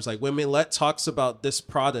 10K followers, like when Maylette talks about this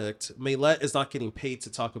product, Maylette is not getting paid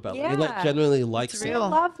to talk about it. Yeah. Maylette genuinely likes It's it. real. I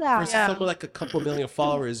love that. For someone like a couple million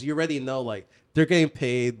followers, you already know like they're getting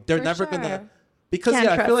paid. They're For never sure. gonna, because Can't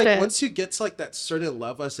yeah, I feel trust like it. once you get to like that certain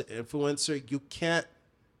level as an influencer, you can't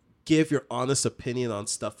give your honest opinion on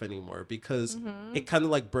stuff anymore because it kind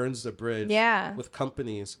of like burns the bridge. Yeah. With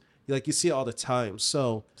companies, like you see it all the time.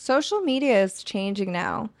 So Social media is changing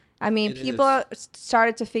now. I mean, It people is.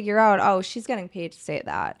 started to figure out, oh, she's getting paid to say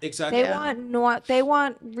that. Exactly. They they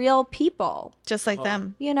want real people. Just like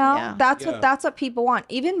them. You know, Yeah. that's what people want.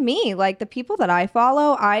 Even me, like the people that I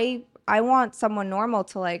follow, I want someone normal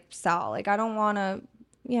to like sell. Like I don't want to,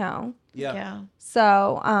 you know. yeah, Yeah.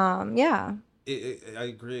 So, yeah, I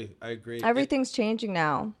agree. I agree. everything's changing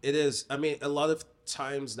now. It is. I mean, a lot of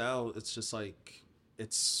times now, it's just like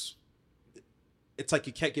it's like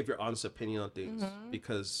you can't give your honest opinion on things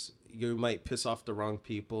because you might piss off the wrong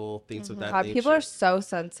people, things of that God, nature. people are so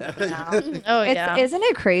sensitive now. Oh yeah. Isn't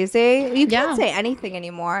it crazy? You Yeah. can't say anything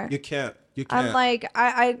anymore. You can't. You can't. I'm like,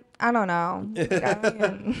 I don't know. Like, I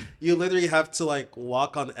mean, you literally have to like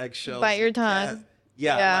walk on eggshells. Bite your You tongue. can't-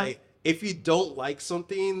 Yeah, Yeah. like if you don't like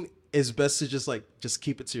something, it's best to just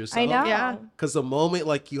keep it to yourself. I know. Yeah. Because the moment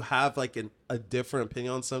like you have like a different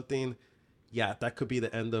opinion on something, yeah, that could be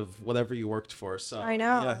the end of whatever you worked for. So I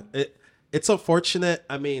know. yeah, it's unfortunate.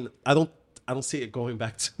 I mean, I don't see it going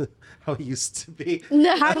back to how it used to be.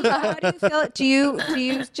 How do you feel? Do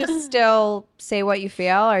you just still say what you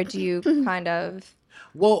feel, or do you kind of?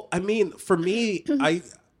 Well, I mean, for me,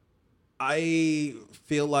 I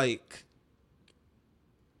feel like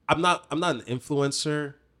I'm not an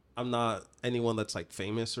influencer. I'm not anyone that's like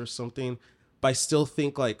famous or something. But I still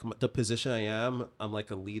think like the position I am, I'm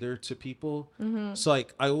like a leader to people. So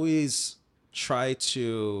like I always try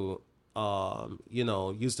to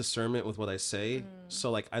use discernment with what I say.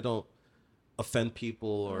 So like I don't offend people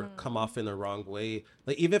or come off in a wrong way.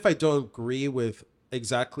 Like even if I don't agree with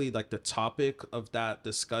exactly like the topic of that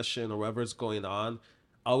discussion or whatever's going on,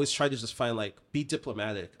 I always try to just find like be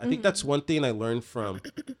diplomatic. I think that's one thing I learned from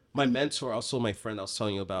my mentor, also my friend I was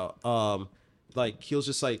telling you about. Like he was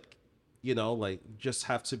just like, like just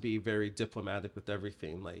have to be very diplomatic with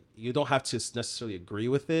everything. Like you don't have to necessarily agree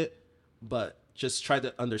with it, but just try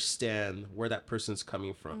to understand where that person's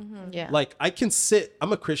coming from. Yeah. Like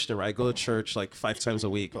I'm a Christian, right? I go to church like 5 times a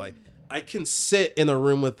week. Like I can sit in a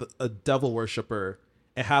room with a devil worshiper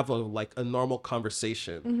and have a normal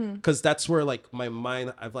conversation. Because that's where like my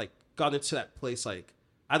mind, I've like gotten into that place. Like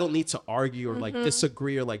I don't need to argue or like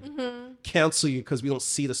disagree or like cancel you because we don't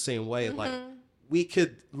see the same way. Like we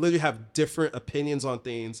could literally have different opinions on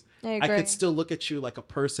things. I I agree. could still look at you like a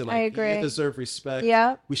person. Like agree. you deserve respect.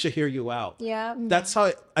 Yeah. We should hear you out. Yeah. That's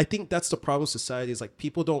how I think that's the problem with society is like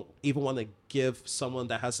people don't even want to give someone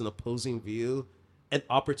that has an opposing view an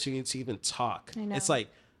opportunity to even talk. I know. It's like,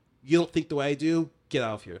 you don't think the way I do, get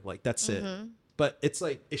out of here. Like that's it. But it's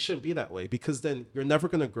like it shouldn't be that way because then you're never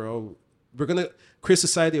gonna grow. We're gonna create a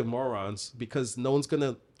society of morons because no one's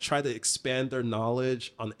gonna try to expand their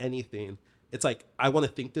knowledge on anything. It's like I want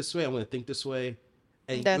to think this way. I want to think this way,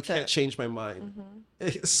 and That's you can't it. change my mind.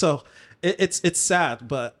 So it's sad,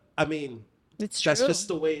 but I mean, It's true. that's just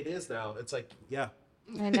the way it is now. It's like yeah.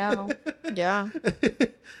 I know. Yeah.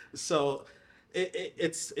 So it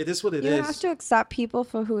is what it You is. have to accept people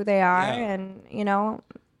for who they are, Yeah. and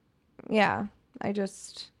yeah. I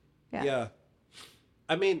just Yeah.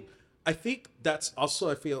 I mean, I think that's also,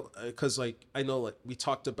 I feel, because like, I know like we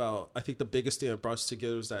talked about, I think the biggest thing that brought us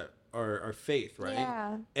together is that our faith, right?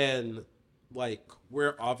 Yeah. And like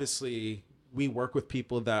we work with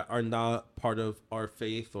people that are not part of our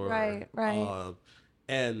faith, or Right.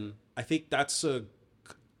 and I think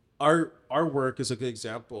our work is a good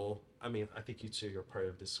example. I mean, I think you too, you're part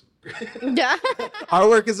of this. Yeah. Our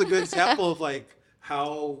work is a good example of like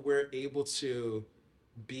how we're able to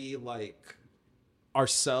be like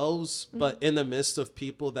ourselves, but in the midst of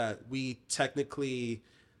people that we technically,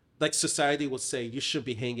 like, society would say you should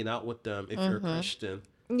be hanging out with them if you're a Christian.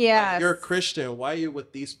 Like, you're a Yes. Christian, why are you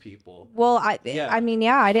with these people? Well, Yeah. I mean,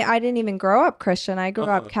 yeah, I didn't even grow up Christian. I grew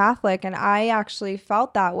up Uh-huh. Catholic, and I actually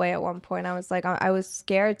felt that way at one point. I was like, I was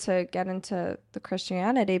scared to get into the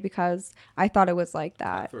Christianity because I thought it was like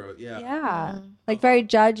that. Cutthroat, yeah. Yeah. Like very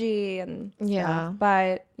judgy and Yeah. stuff.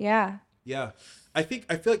 But yeah. Yeah. I feel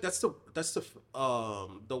like that's the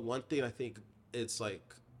one thing I think it's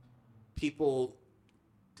like people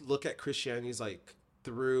look at Christianity as like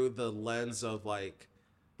through the lens of like,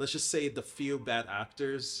 let's just say the few bad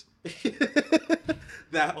actors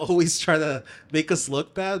that always try to make us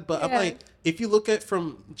look bad. But I'm Yeah. like, if you look at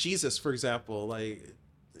from Jesus, for example, like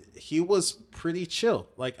he was pretty chill.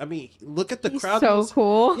 Like, I mean, look at the He's crowd. so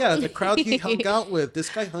cool. Yeah, the crowd he hung out with. This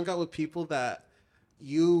guy hung out with people that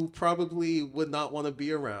you probably would not want to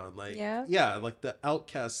be around. Like, Yeah. like the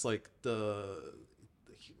outcasts, like the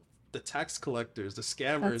tax collectors, the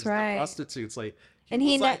scammers, That's right. the prostitutes. Like, And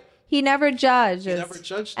was like, he never judges. He never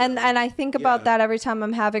judged And them. and I think about Yeah. that every time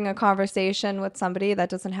I'm having a conversation with somebody that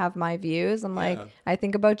doesn't have my views. I'm like, Yeah. I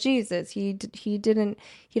think about Jesus. He's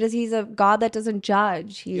a God that doesn't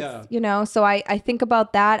judge. He's, Yeah. you know, so I think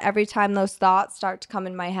about that every time those thoughts start to come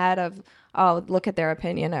in my head of, oh, look at their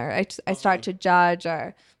opinion, or I start to judge,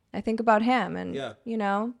 or I think about him, and Yeah. you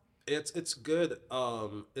know. It's good.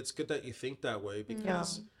 It's good that you think that way,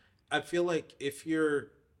 because I feel like if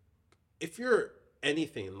you're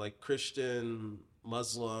anything like Christian,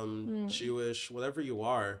 Muslim, Jewish, whatever you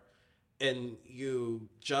are, and you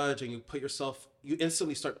judge and you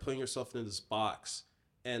instantly start putting yourself in this box.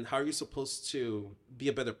 And how are you supposed to be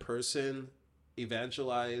a better person,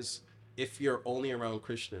 evangelize, if you're only around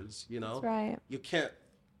Christians? You know, That's right. You can't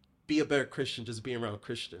be a better Christian just being around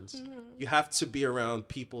Christians. You have to be around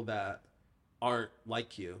people that aren't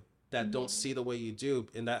like you, that don't see the way you do,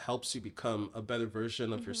 and that helps you become a better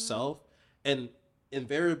version of yourself. And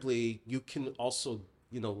invariably, you can also,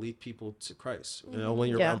 lead people to Christ. When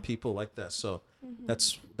you're around people like that. So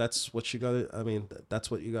that's what you gotta. I mean, that's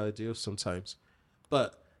what you gotta do sometimes.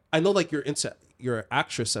 But I know, like, you're an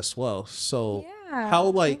actress as well. So Yeah. how,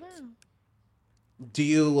 like, do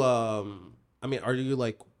you? I mean, are you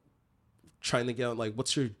like trying to get out, like,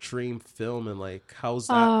 what's your dream film, and like how's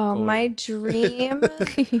that going? My dream,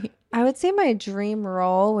 I would say my dream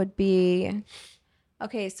role would be,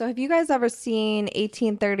 okay, so have you guys ever seen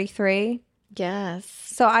 1833? Yes.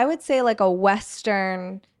 So I would say like a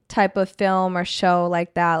Western type of film or show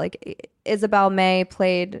like that. Like Isabel May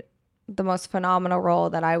played the most phenomenal role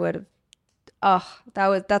that I would have.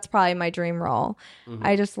 That's probably my dream role.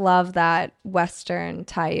 I just love that Western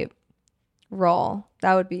type role.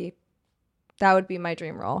 That would be my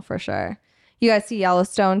dream role for sure. You guys see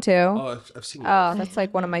Yellowstone too? Oh, I've seen. Oh, that's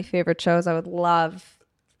like one of my favorite shows. I would love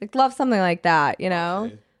something like that, you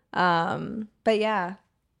know? Okay. But yeah,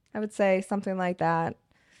 I would say something like that.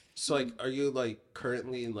 So, like, are you like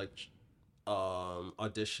currently like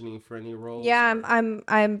auditioning for any roles? Yeah,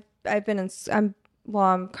 I'm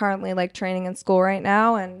currently like training in school right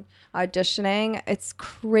now and auditioning. It's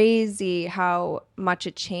crazy how much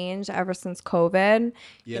it changed ever since COVID.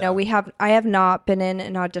 You know, I have not been in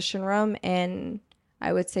an audition room in,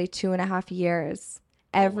 I would say, 2.5 years.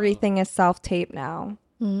 Everything is self-tape now.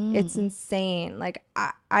 It's insane. Like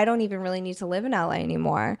I don't even really need to live in LA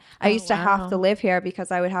anymore. I used to have to live here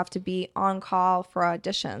because I would have to be on call for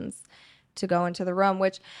auditions to go into the room,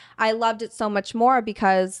 which I loved it so much more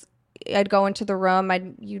because I'd go into the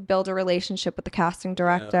room, you'd build a relationship with the casting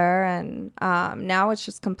director, and now it's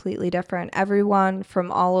just completely different. Everyone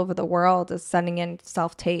from all over the world is sending in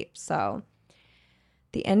self-tape, so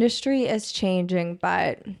the industry is changing,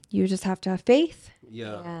 but you just have to have faith.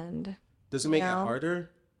 Yeah. And does it make it harder?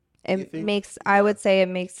 I would say it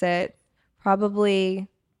makes it probably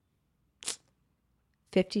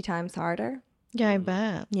 50 times harder. Yeah, I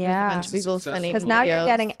bet. Yeah. There's a bunch of people sending Because now you're videos.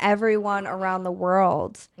 getting everyone around the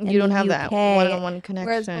world. You don't have that UK. one-on-one connection.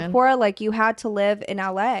 Whereas before, like, you had to live in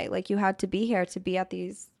LA. Like, you had to be here to be at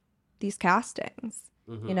these castings,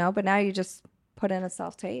 you know? But now you just put in a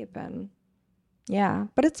self-tape and, yeah.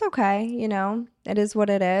 But it's okay, you know? It is what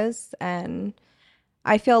it is. And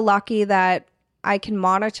I feel lucky that I can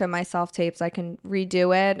monitor my self tapes. I can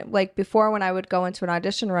redo it. Like before, when I would go into an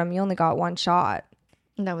audition room, you only got one shot.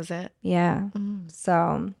 And that was it. Yeah.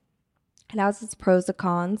 So it has its pros and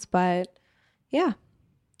cons, but yeah,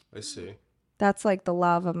 I see. that's like the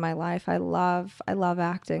love of my life. I love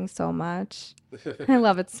acting so much. I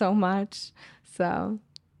love it so much. So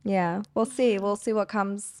yeah, we'll see. We'll see what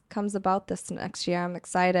comes about this next year. I'm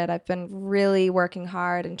excited. I've been really working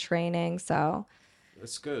hard and training. So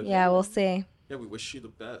That's good. yeah, we'll see. Yeah, we wish you the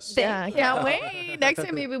best. Yeah, I can't wait. Next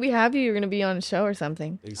time maybe we have you, you're gonna be on a show or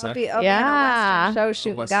something. Exactly. I'll be Yeah. in a Western show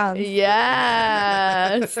shooting Western. guns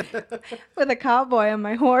Yes. with a cowboy on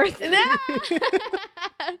my horse.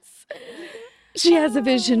 She has a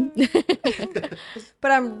vision.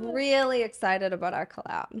 But I'm really excited about our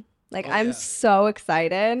collab. Like, Oh, I'm yeah. so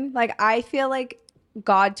excited. Like, I feel like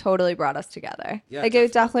God totally brought us together. Yeah, like,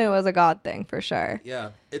 it definitely was a God thing for sure.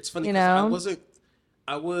 Yeah, it's funny You because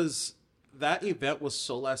know? that event was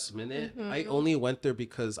so last minute. Mm-hmm. I only went there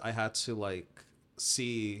because I had to like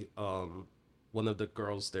see one of the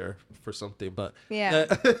girls there for something. But Yeah.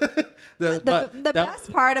 the The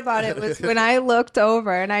best part about it was when I looked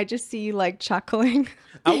over and I just see you like chuckling.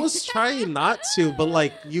 I was trying not to, but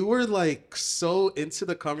like you were like so into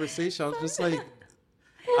the conversation. I was just like,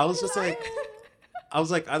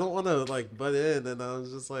 I don't want to like butt in, and I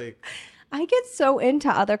was just like, I get so into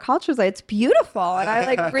other cultures. Like, it's beautiful. And I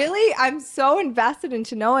like really, I'm so invested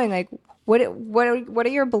into knowing like what are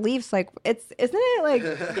your beliefs? Like, isn't it like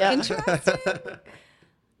interesting?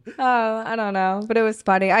 Oh, I don't know, but it was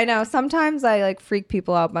funny. I know sometimes I like freak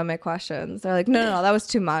people out by my questions. They're like, no, that was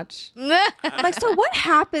too much. I'm like, so what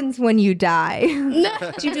happens when you die?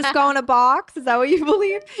 Do you just go in a box? Is that what you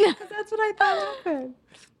believe? 'Cause that's what I thought happened.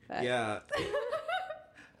 yeah,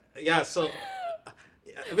 yeah. So,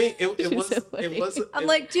 I mean, it was. I'm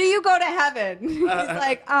like, do you go to heaven? He's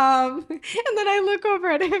like, and then I look over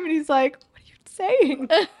at him and he's like, what are you saying?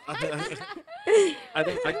 I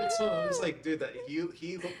can tell. I was like, dude, that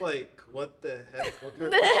he looked like, what the heck? What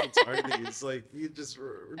kind of retarded? He's like, you just.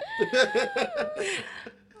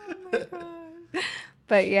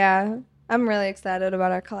 But yeah, I'm really excited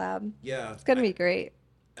about our collab. Yeah, It's gonna be great.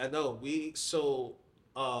 I know. We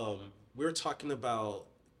were talking about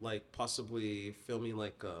like possibly filming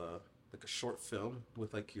like a short film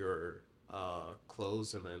with like your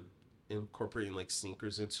clothes and then incorporating like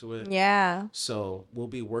sneakers into it. Yeah, So we'll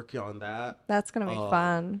be working on that. that's gonna be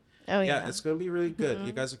fun. Oh Yeah, yeah. it's gonna be really good.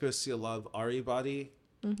 You guys are gonna see a lot of Ari body,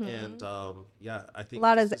 and yeah, I A think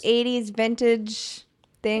lot of this is- 80s vintage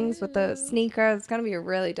things with the sneakers. It's gonna be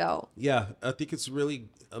really dope. yeah, I think it's really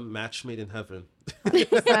a match made in heaven.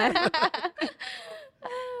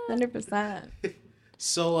 100%.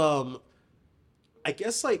 So I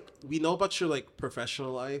guess like we know about your like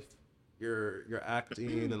professional life, your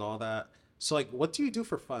acting and all that. So like, what do you do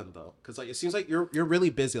for fun though? Because like it seems like you're really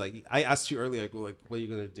busy. Like I asked you earlier, like what are you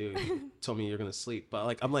gonna do? You told me you're gonna sleep, but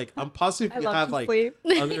like I'm positive you love have to like sleep.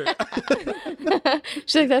 other.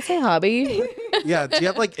 She's like, that's my hobby. Yeah, do you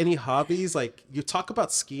have like any hobbies? Like you talk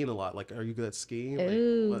about skiing a lot. Like, are you good at skiing? Like,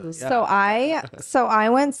 Ooh. what- yeah. So I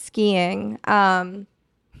went skiing.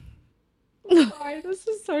 Sorry, this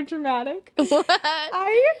is so dramatic. What?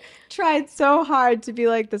 I tried so hard to be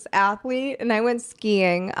like this athlete, and I went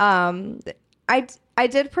skiing. I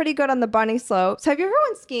did pretty good on the bunny slopes. Have you ever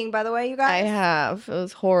went skiing, by the way, you I guys? have. It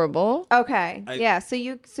was horrible. Okay. Yeah. So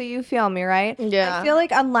you feel me, right? Yeah. I feel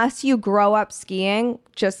like unless you grow up skiing,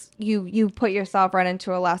 just you put yourself right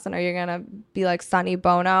into a lesson, or you're gonna be like Sonny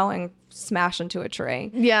Bono and smash into a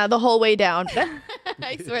tree. Yeah, the whole way down.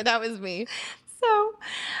 I swear that was me. So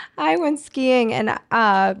I went skiing, and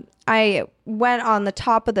I went on the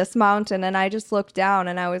top of this mountain, and I just looked down,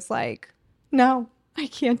 and I was like, no, I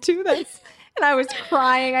can't do this. And I was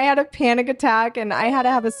crying. I had a panic attack, and I had to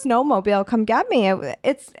have a snowmobile come get me.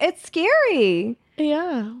 It's scary,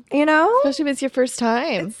 Yeah. you know? Especially if it's your first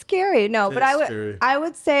time. It's scary. No, but It's scary. I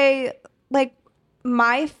would say like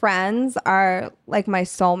my friends are like my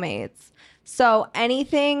soulmates. So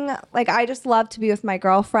anything, like I just love to be with my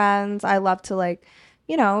girlfriends. I love to like,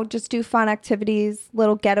 you know, just do fun activities,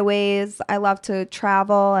 little getaways. I love to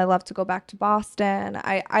travel. I love to go back to Boston.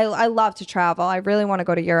 I love to travel. I really want to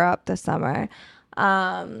go to Europe this summer.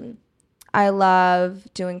 I love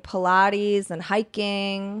doing Pilates and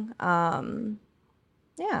hiking.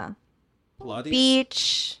 Yeah. Pilates.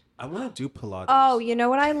 Beach. I want to do Pilates. Oh, you know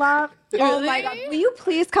what I love? Oh my Really? God. Will you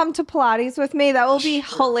please come to Pilates with me? That will be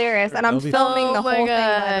hilarious. And I'm That'll be filming Oh the my whole thing, by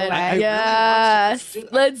God. the way. I really Yes. want to.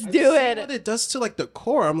 Dude, Let's I've do seen it. What it does to like the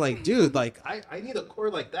core. I'm like, dude, like I need a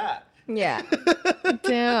core like that. Yeah.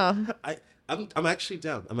 Damn. I'm actually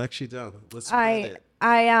down. I'm actually down. Let's I plan it.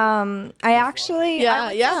 I actually Yeah, I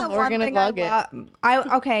would say yeah, the we're one gonna thing vlog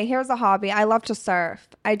it. Okay, here's a hobby. I love to surf.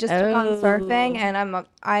 I just took on surfing, Oh. and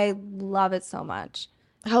I love it so much.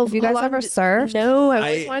 How, Have you how guys long ever did- surfed? No, I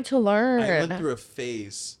always I- wanted to I learn. went through a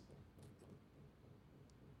phase.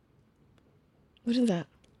 What is that?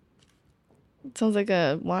 It sounds like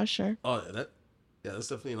a washer. Oh, yeah, that's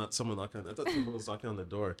definitely not someone knocking. I thought someone was knocking on the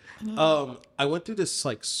door. Mm. I went through this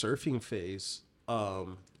like surfing phase,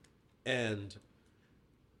 and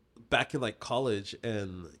back in like college,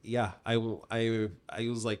 and yeah, I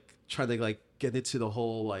was like trying to like get into the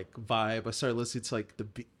whole like vibe. I started listening to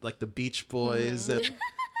like the Beach Boys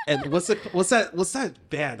and what's that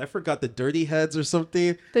band? I forgot, the Dirty Heads or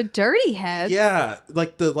something. The Dirty Heads. Yeah,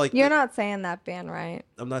 You're not saying that band right.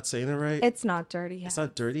 I'm not saying it right. It's not Dirty Heads. It's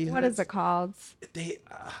not Dirty Heads. What is it called? I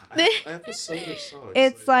have to sing their songs.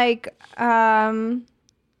 It's like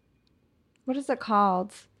what is it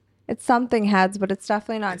called? It's something Heads, but it's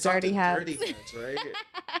definitely not it's not Dirty the Heads. Dirty Heads, right?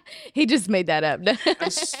 He just made that up. I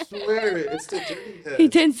swear it's the Dirty Heads. He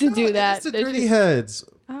tends to do that. It's the Dirty Heads.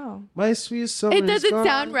 Oh, My sweet summer. It doesn't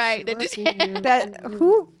sound right. It just- that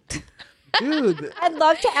who? Dude, I'd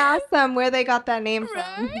love to ask them where they got that name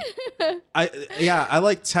from. I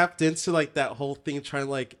like tapped into like that whole thing, trying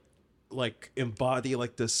to like embody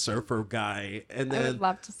like this surfer guy, and I then would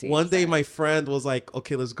love to see one you day surf. my friend was like,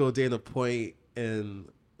 "Okay, let's go Dana Point," and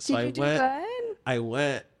so Did you do good? I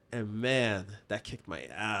went, and man, that kicked my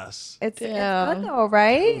ass. It's Yeah. good though,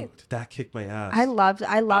 right? Dude, that kicked my ass. I love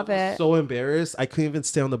I was it. so embarrassed. I couldn't even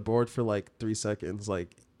stay on the board for like 3 seconds.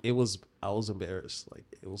 Like I was embarrassed. Like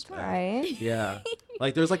it was bad. Right. Yeah.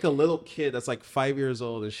 Like there's like a little kid that's like 5 years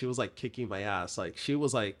old, and she was like kicking my ass. Like she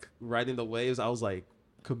was like riding the waves. I was like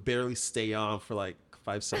could barely stay on for like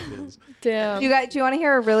 5 seconds. Damn. Do you want to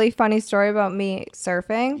hear a really funny story about me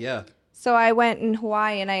surfing? Yeah. So I went in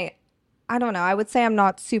Hawaii, and I don't know. I would say I'm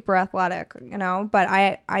not super athletic, but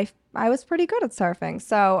I was pretty good at surfing.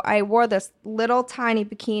 So I wore this little tiny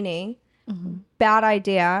bikini. Bad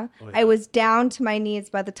idea. Oh, yeah. I was down to my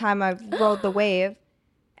knees by the time I rode the wave.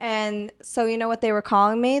 And so you know what they were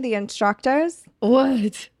calling me, the instructors?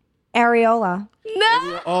 What? Areola.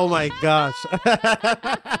 No. Oh my gosh.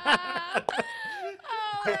 Oh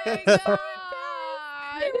my god.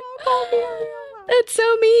 That's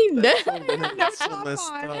so mean. That's so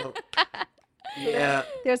messed up. Yeah.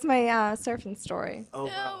 There's my surfing story. Oh Oh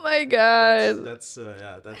wow. my god. That's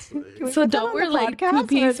yeah. That's. we So put that don't on wear the like podcast, or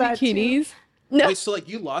poopies is that too- bikinis. No, Wait, so like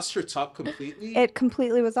you lost your top completely? It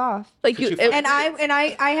completely was off. like Could you. you And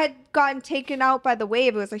I had gotten taken out by the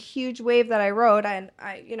wave. It was a huge wave that I rode, and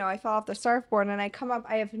I fell off the surfboard, and I come up,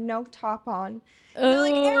 I have no top on. They're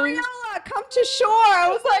like, Ariella, come to shore. I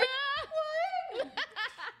was like, what?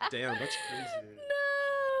 Damn, that's crazy.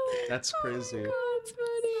 No. That's crazy. That's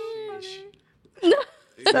funny. No.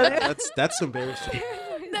 Yeah, that's embarrassing.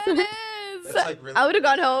 That is. That's, like, really- I would have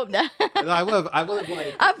gone home. No, I would have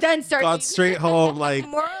like I'm done surfing. gone straight home. Like,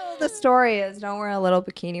 Moral of the story is don't wear a little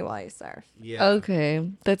bikini while you surf. yeah.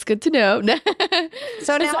 Okay, that's good to know.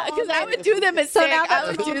 So now, Because I would do them at so sick. now I that's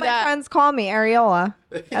would what all do my that. friends call me Areola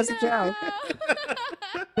as a joke.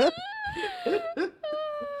 That's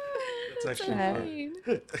actually fun.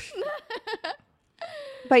 Fine.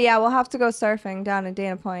 But yeah, we'll have to go surfing down in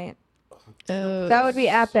Dana Point. Oh. That would be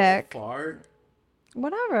epic. Far.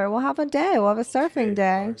 Whatever. We'll have a day. We'll have a surfing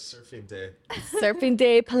day. Far surfing day. Surfing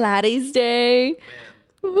day, Pilates day.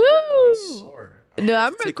 Man, Woo! sore. No,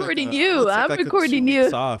 I'm Take, like, recording a- you. I'll take, I'm like, a 2 recording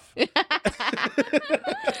weeks you. Off. 2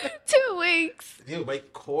 weeks. Dude, my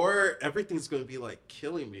core, everything's gonna be like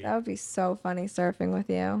killing me. That would be so funny surfing with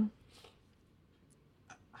you.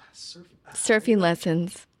 Surfing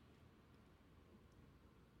lessons.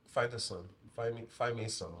 Find us some. Find me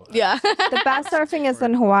some. Yeah. The best surfing is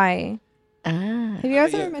in Hawaii. Ah. Have you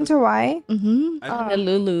guys Yeah, ever been to Hawaii? Mm-hmm. I've-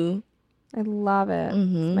 Honolulu. I love it.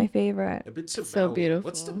 Mhm. It's my favorite. I've been to So Maui. beautiful.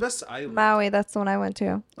 What's the best island? Maui, that's the one I went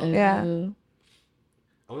to. Yeah. Ooh.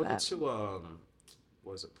 I want to go to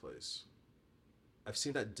what is it place? I've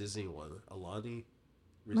seen that Disney one, Alani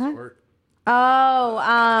Resort.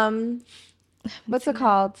 Oh, what's it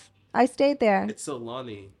called? I stayed there. It's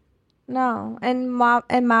Alani. No, and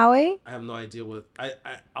Maui. I have no idea what I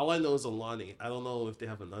all I know is Alani. I don't know if they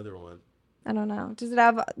have another one. I don't know. Does it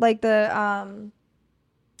have like the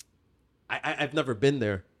I've never been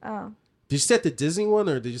there. Oh Did you stay at the Disney one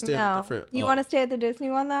or did you stay at a no. different? You want to stay at the Disney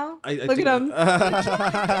one though? I Look do- at him.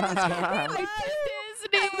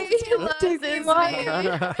 Disney. He loves Disney Disney.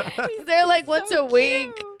 World. He's there like once a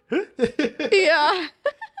week. Yeah.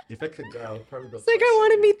 If I could go, I would probably go. It's like I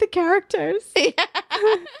want to meet the characters.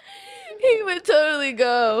 He would totally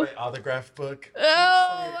go. My autograph book.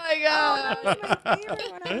 Oh my god. That was my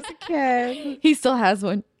favorite when I was a kid. He still has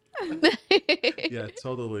one. Yeah,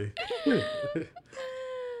 totally.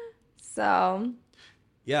 So,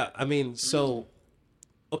 Yeah, I mean, so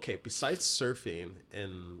okay. Besides surfing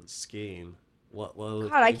and skiing, what other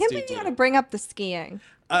God, I things can't do you believe you do? had to bring up the skiing.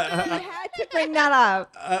 You had to bring that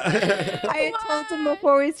up. I had told him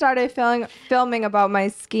before we started filming about my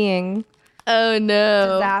skiing Oh no.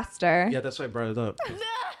 disaster. Yeah, that's why I brought it up.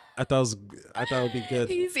 I thought it would be good.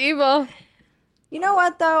 He's evil. You know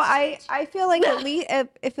what though? I feel like at least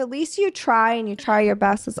if at least you try and you try your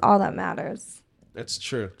best is all that matters. That's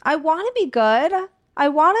true. I want to be good. I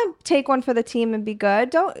want to take one for the team and be good.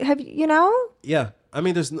 Don't have you know? Yeah, I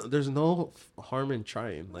mean, there's no harm in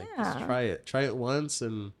trying. Like, just Yeah. try it once,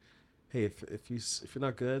 and hey, if you're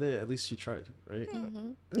not good at it, at least you tried, right?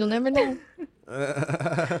 You'll never know.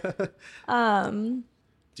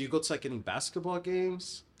 Do you go to like any basketball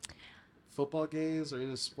games, football games, or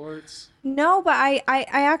any sports? No, but I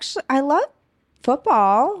actually I love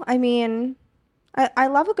football. I mean, I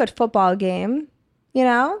love a good football game, you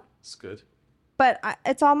know? It's good. But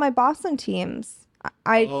it's all my Boston teams.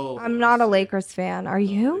 I'm not I a see. Lakers fan. Are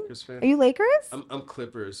you? Lakers fan? Are you Lakers? I'm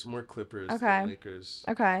Clippers, more Clippers Okay. than Lakers.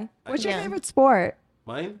 Okay. What's your Yeah. favorite sport?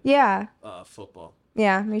 Mine? Yeah. Football.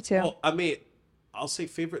 Yeah, me too. Well, I mean, I'll say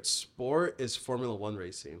favorite sport is Formula One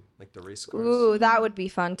racing, like the race cars. Ooh, that would be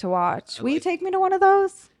fun to watch. I Will you like- take me to one of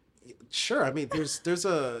those? Sure. I mean, there's.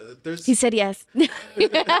 He said yes. I want to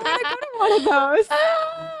go to one of those.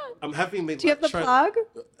 I'm having. Do you have the plug?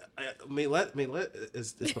 Maylette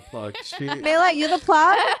is the plug. She, Mayla, you the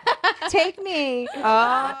plug? Take me.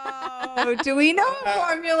 Oh, do we know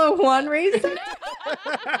Formula One racing?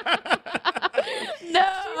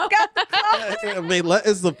 No. Got the plug. Maylette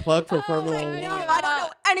is the plug for Formula No, One. I don't know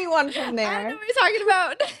anyone from I know there. what you're talking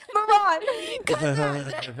about.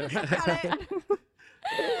 Maron.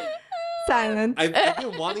 Silence. I've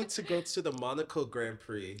been wanting to go to the Monaco Grand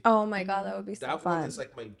Prix. Oh my god, that would be so That fun. one is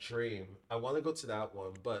like my dream. I want to go to that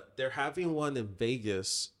one, but they're having one in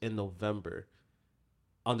Vegas in November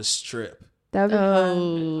on the Strip. That would be fun.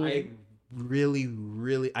 Oh. I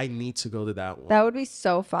really, I need to go to that one. That would be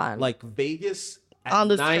so fun. Like Vegas at On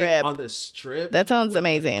the night, Strip. on the Strip. That sounds with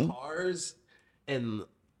amazing. Cars, and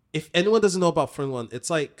if anyone doesn't know about Formula One,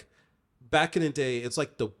 it's like back in the day, it's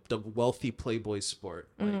like the wealthy playboy sport.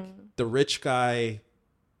 Like the rich guy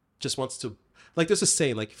just wants to, like there's a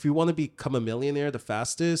saying, like if you want to become a millionaire the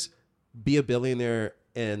fastest, be a billionaire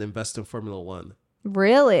and invest in Formula One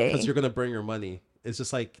really? because you're gonna burn your money. It's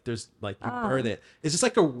just like there's like you burn it. It's just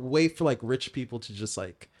like a way for like rich people to just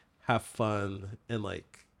like have fun and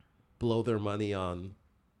like blow their money on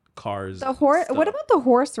cars. The and horse. stuff. What about the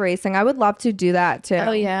horse racing? I would love to do that too.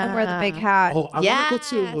 Oh, yeah. And wear the big hat. Oh, I want Yes.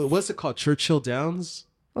 to go to what's it called? Churchill Downs.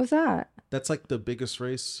 What's that? That's like the biggest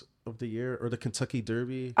race of the year, or the Kentucky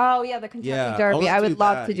Derby. Oh yeah, the Kentucky Yeah, I Derby. wanna I do would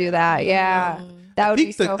love that, to do yeah. that. Yeah, that would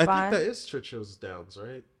be so I fun. think that is Churchill's Downs,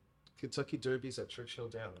 right? Kentucky Derby's at Churchill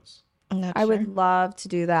Downs. I'm not I sure. would love to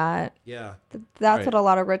do that. Yeah. That's Right. what a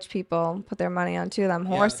lot of rich people put their money on too. Them Yeah,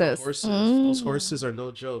 the horses. horses. Those horses are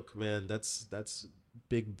no joke, man. That's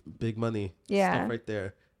big money. Yeah. Stuff right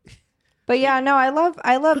there. But yeah, no, I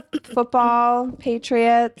love football,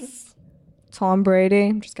 Patriots, Tom Brady.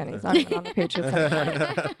 I'm just kidding. He's not even on the Patriots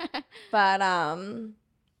anymore. But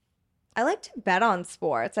I like to bet on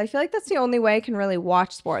sports. I feel like that's the only way I can really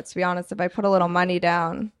watch sports, to be honest, if I put a little money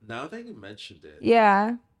down. Now that you mentioned it,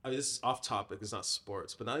 Yeah. I mean, this is off topic. It's not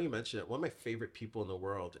sports, but now you mention it. One of my favorite people in the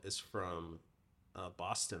world is from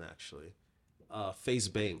Boston, actually. FaZe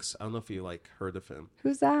Banks. I don't know if you like heard of him.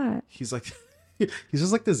 Who's that? He's like, he's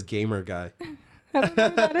just like this gamer guy. I don't know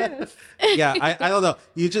who that is. Yeah, I don't know.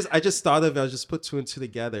 I just thought of it. I just put two and two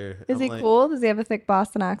together. Is I'm he like, cool? Does he have a thick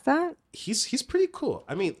Boston accent? He's pretty cool.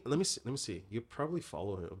 I mean, let me see. You probably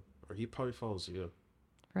follow him, or he probably follows you.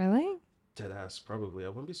 Really? Dead ass, probably. I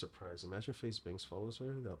wouldn't be surprised. Imagine FaZe Banks follows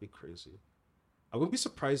her. That'd be crazy. I wouldn't be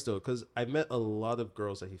surprised though, because I met a lot of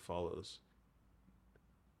girls that he follows.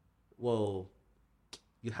 Well,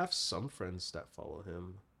 you have some friends that follow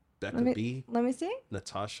him. Becca B, Let me see.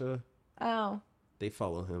 Natasha, Oh. they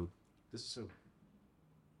follow him. This is him.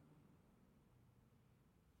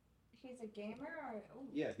 He's a gamer or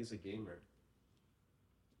Yeah, he's a gamer.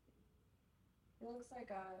 he looks like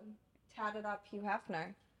a tatted up Hugh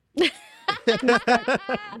Hefner.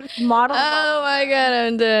 Oh Model. my god,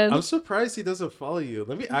 I'm dead. I'm surprised he doesn't follow you.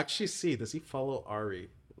 Let me actually see. Does he follow Ari?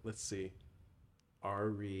 Let's see.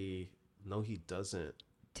 Ari. No, he doesn't.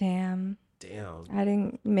 Damn. Damn. I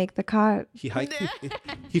didn't make the cut. He hiked. He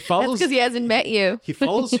That's follows. because he hasn't met you. He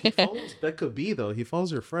follows Becca B though. He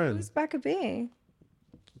follows your friend. Who's Becca B?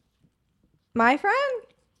 My friend?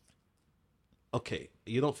 Okay,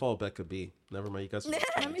 you don't follow Becca B. Never mind. You guys.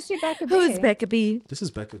 Let me see Becca B. Who's Becca B? This is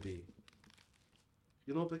Becca B.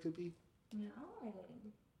 You know Becca B? No.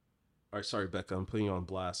 All right, sorry, Becca. I'm putting you on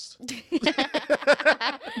blast.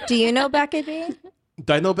 Do you know Becca B?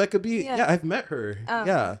 Do I know Becca B? Yeah. Yeah, I've met her. Oh.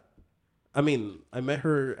 Yeah. I mean, I met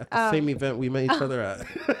her at the same event we met each other at.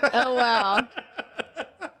 Oh, wow.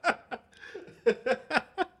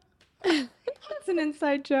 That's an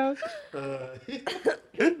inside joke.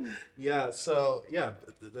 Yeah, so, yeah,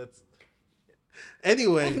 that's...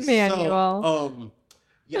 Anyway, Manual. so,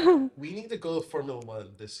 yeah, we need to go to Formula One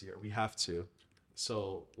this year. We have to.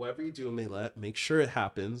 So, whatever you do, Maylette, make sure it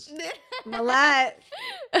happens. Millette.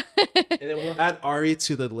 And then we'll add Ari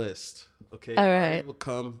to the list. Okay? All right. Ari will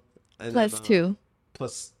come. And Plus then, 2.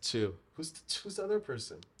 Plus 2. Who's the other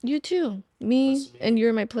person? You too. Me, Plus me. and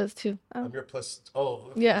you're my plus 2. I'm your plus. Oh,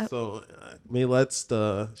 okay. Yeah. So Maylette's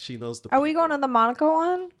she knows the. Are we going to the Monaco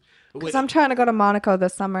one? Because Wait, I'm trying to go to Monaco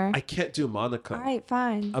this summer. I can't do Monaco. All right,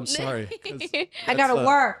 fine. I'm sorry. 'cause I gotta that's,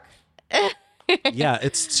 work. Yeah,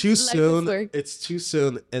 it's too is soon. work. It's too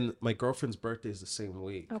soon, and my girlfriend's birthday is the same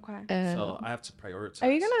week, Okay. so I have to prioritize.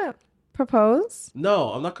 Are you gonna propose?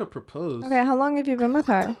 No, I'm not gonna propose. Okay, how long have you been with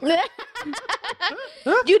her?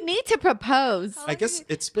 You need to propose. I guess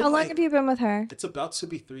it's been. How long like, have you been with her? It's about to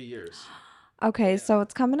be 3 years. Okay, so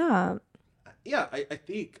it's coming up. Yeah, I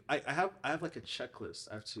think I have like a checklist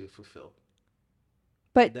I have to fulfill.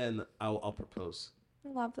 But Then I'll propose. I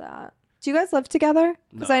love that. Do you guys live together?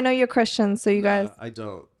 Because No. I know you're Christian, so you guys. I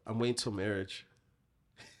don't. I'm waiting till marriage.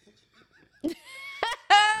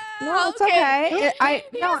 No, it's okay.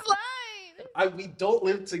 He's No, lying. We don't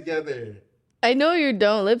live together. I know you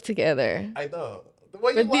don't live together. I know.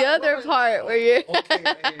 But the other part where you're...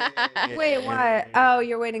 Okay. wait, what? Oh,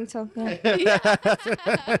 you're waiting till. Yeah.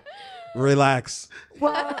 Relax.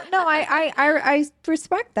 Well, no, I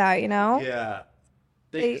respect that. You know, Yeah.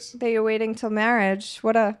 they, Thanks. that you're waiting till marriage.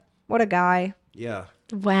 What a guy. Yeah.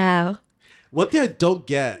 Wow. One thing I don't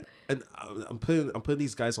get, and I'm putting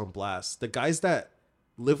these guys on blast. The guys that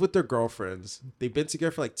live with their girlfriends, they've been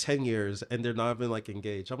together for like 10 years and they're not even like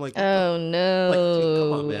engaged. I'm like, Oh, no. like, dude,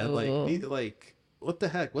 come on, man. Like, what the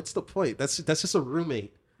heck? What's the point? That's just a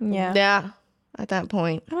roommate. Yeah. Yeah. At that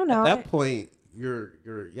point. I don't know. At that point, you're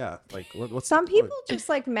yeah. Like, what's Some the point? people just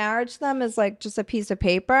like marriage them as like just a piece of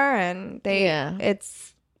paper, and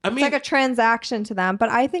it's I mean, like a transaction to them. But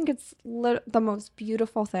I think it's the most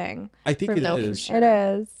beautiful thing. I think it no, for is. sure. It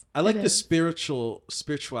is. I like the is.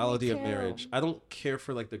 spirituality Me of too. marriage. I don't care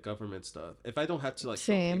for like the government stuff. If I don't have to like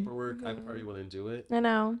fill Same. paperwork, I probably wouldn't do it. I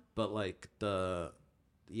know. But like the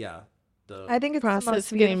I think it's the Process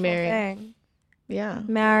most of getting beautiful married. thing. Yeah.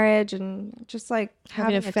 Marriage and just like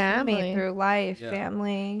Having having a a family. teammate through life, Yeah.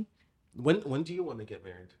 family. when do you want to get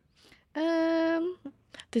married?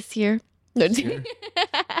 This year. No, year?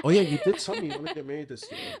 Oh yeah, you did tell me you want to get married this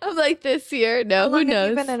year. I'm like, this year? No, How who long have knows?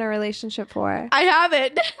 you been in a relationship for? I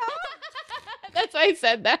haven't. That's why I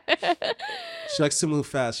said that. She likes to move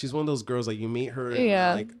fast. She's one of those girls like you meet her, and,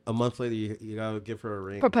 Yeah. like a month later you gotta give her a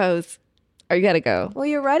ring. Propose. Or you gotta go. Well,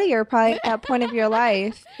 you're ready. You're probably at that point of your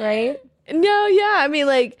life, right? No, yeah. I mean,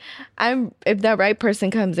 like, if that right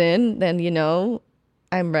person comes in, then,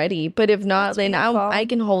 I'm ready. But if not, That's then beautiful. I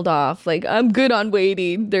can hold off. Like, I'm good on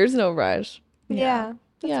waiting. There's no rush. Yeah.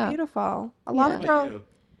 That's Yeah. beautiful. A lot Yeah. of How about girls.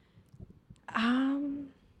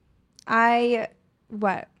 you?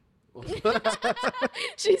 What?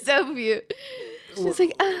 She's so cute. She's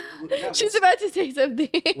like, Yeah, she's about to say something.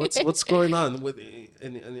 what's going on with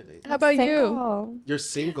How about you? Single. you're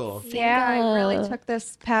single? Yeah, I really Single. took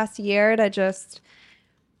this past year to just.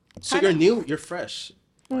 So you're new, you're fresh.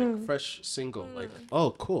 Like fresh single. Like,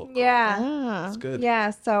 oh cool. Yeah. Ah. That's good.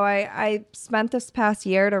 Yeah, so I spent this past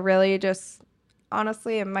year to really just,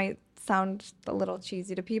 honestly, it might sound a little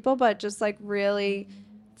cheesy to people, but just like really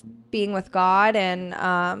being with God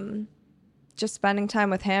and just spending time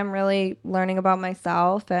with Him, really learning about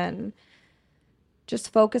myself and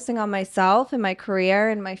just focusing on myself and my career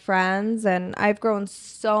and my friends. And I've grown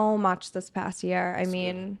so much this past year. I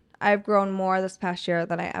mean, I've grown more this past year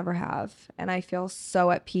than I ever have. And I feel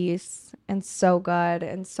so at peace and so good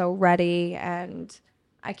and so ready. And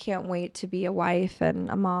I can't wait to be a wife and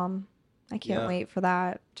a mom. I can't Yeah. wait for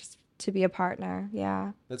that. Just to be a partner.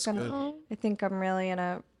 Yeah. That's Gonna- good. I think I'm really in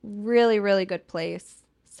a really, really good place.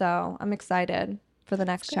 So I'm excited for the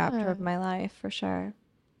next chapter of my life for sure.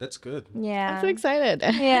 That's good. Yeah. I'm so excited.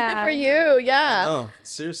 Yeah. For you. Yeah. Oh,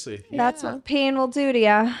 seriously. That's what pain will do to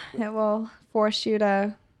you. It will force you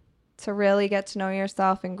to really get to know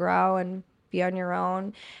yourself and grow and be on your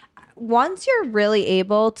own. Once you're really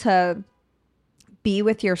able to be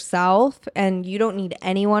with yourself and you don't need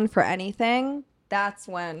anyone for anything, that's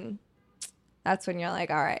when you're like,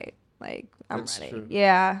 all right, like I'm That's ready. true.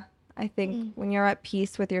 Yeah. I think when you're at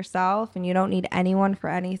peace with yourself and you don't need anyone for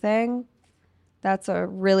anything, that's a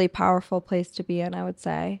really powerful place to be in, I would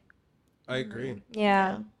say. I agree.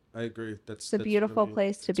 Yeah. I agree. It's a beautiful really,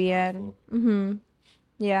 place to it's be powerful. in. Mm-hmm.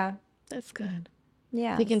 Yeah. That's good.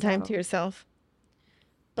 Yeah. Taking time so- to yourself.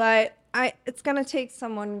 But it's gonna take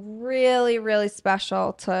someone really, really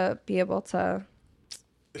special to be able to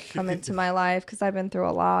come into my life because I've been through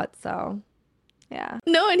a lot. So, yeah.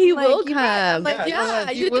 No, and he Like, will you better- come. like, yeah,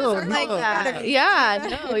 he you will. deserve No. all that. Like,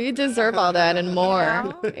 Yeah, no, you deserve all that and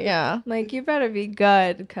more. Yeah. Like, you better be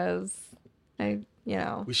good because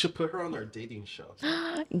We should put her on our dating show.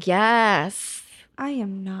 Yes. I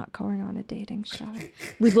am not going on a dating show.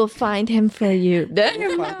 We will find him for you.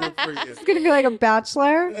 We'll find it for you. It's gonna be like a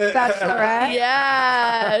bachelorette.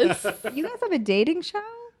 Yes. You guys have a dating show?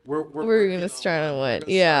 We're working gonna on start on We're one.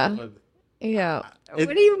 gonna Yeah. start on- Yeah. It-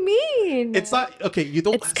 What do you mean? It's not okay. You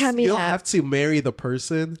don't. It's coming You don't up. have to marry the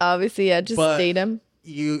person. Obviously, yeah, just But- date him.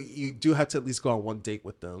 You do have to at least go on one date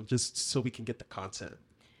with them, just so we can get the content.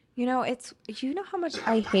 You know, you know how much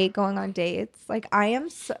I hate going on dates. Like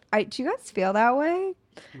do you guys feel that way?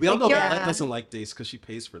 We all know you're- Bella doesn't like dates because she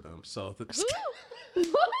pays for them. So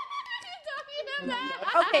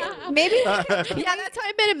Okay, maybe Yeah, that's how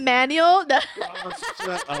I met Emmanuel.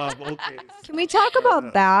 okay. can we talk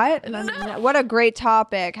about that? What a great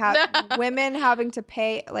topic. Women having to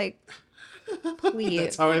pay, like, please.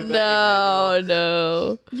 That's how I met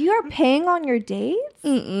No. You are paying on your dates?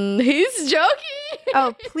 Mm-mm. He's joking.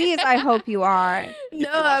 Oh, please, I hope you are. No,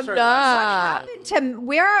 I'm sure. not.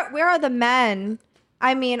 Where are the men?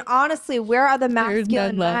 I mean, honestly, where are the There's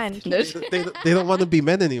masculine none men? left. They don't want to be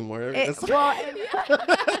men anymore.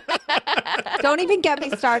 Don't even get me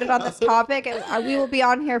started on this topic. We will be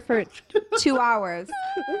on here for 2 hours.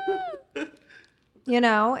 You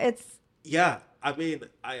know, it's Yeah, I mean,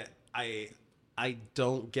 I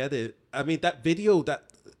don't get it. I mean, that video that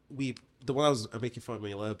the one I was making fun of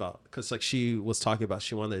Mila about, because like she was talking about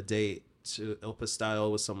she wanted a date to Ilpa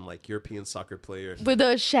style with some like European soccer player. With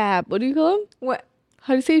a shab. What do you call him? what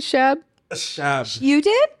How do you say shab? A shab. you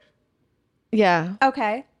did. Yeah.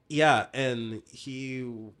 Okay. Yeah, and he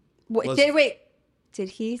was- Did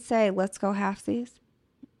he say let's go halfsies?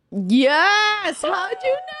 Yes. How'd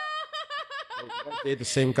you know? they the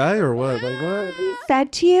same guy or what? Like what?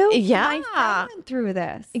 Said to you? Yeah. My friend went through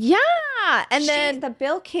this. Yeah. And then The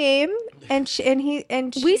bill came and she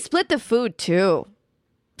we split the food too.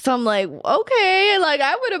 So I'm like, okay, like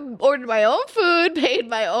I would have ordered my own food, paid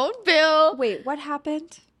my own bill. wait, what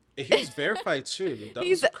happened? He was verified too. That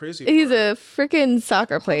He's was crazy. He's part. a freaking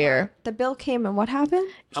soccer player. The bill came and what happened?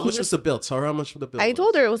 How much was the bill? Tell her how much the bill. I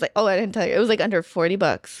told her it was like, oh, I didn't tell you. It was like under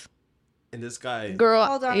 $40. And this guy. Girl,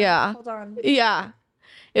 Hold on. yeah. Hold on. Yeah.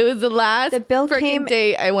 It was the last The bill freaking came-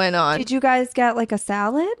 date I went on. Did you guys get like a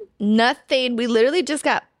salad? Nothing. We literally just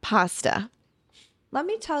got pasta. Let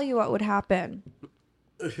me tell you what would happen.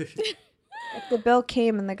 If the bill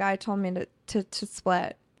came and the guy told me to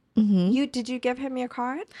split. Mm-hmm. Did you give him your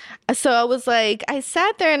card? So I was like, I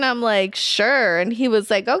sat there and I'm like, sure. And he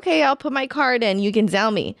was like, okay, I'll put my card in. You can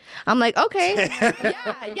Zelle me. I'm like, okay.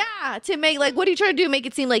 yeah. To make like, what are you trying to do? Make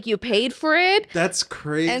it seem like you paid for it. That's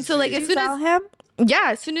crazy. And so like, as soon Tell as him? yeah,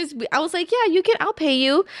 as soon as I was like, yeah, you can, I'll pay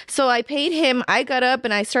you. So I paid him. I got up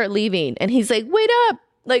and I start leaving. And he's like, wait up.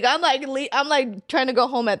 Like, I'm like trying to go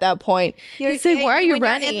home at that point. He's like, why are you when you're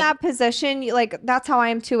running? in that position, that's how I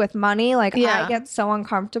am too with money. Like Yeah. I get so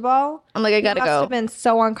uncomfortable. I'm like, I gotta You must go. have been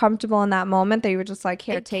so uncomfortable in that moment that you were just like,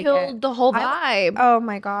 here, It take killed it. the whole vibe. Oh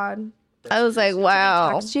my God. I was like,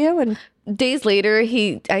 wow. Text you and Days later,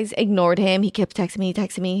 I ignored him. He kept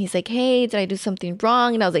texting me. He's like, hey, did I do something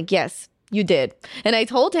wrong? And I was like, yes, you did. And I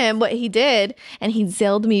told him what he did, and he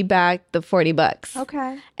zelled me back the $40.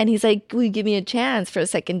 okay. And he's like, will you give me a chance for a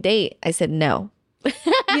second date? I said, no.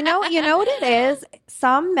 You know what it is?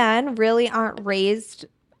 Some men really aren't raised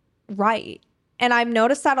right. And I've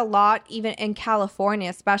noticed that a lot, even in California,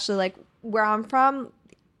 especially like where I'm from.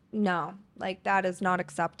 No, like that is not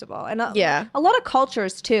acceptable. And Yeah. a lot of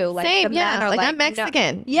cultures too. Like Same, the men yeah. are Like, I'm no-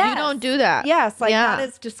 Mexican. Yes. You don't do that. Yes, like Yeah. that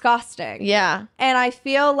is disgusting. Yeah. And I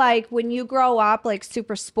feel like when you grow up like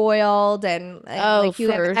super spoiled and Oh, like you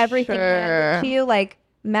have for everything handed sure. to you, like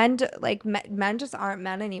men just aren't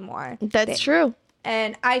men anymore. That's true.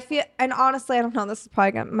 And I feel, and honestly, I don't know, this is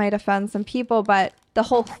probably might offend some people, but the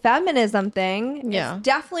whole feminism thing Yeah. is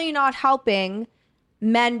definitely not helping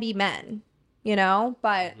men be men, you know?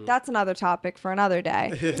 But that's another topic for another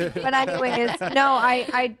day. But anyways, no,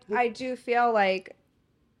 I do feel like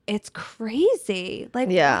it's crazy. Like,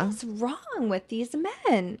 Yeah. what's wrong with these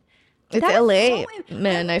men? It's That is LA, so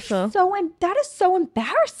man, I feel. that is so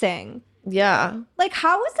embarrassing. Yeah. Like,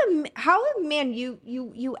 how a man,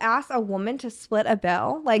 you ask a woman to split a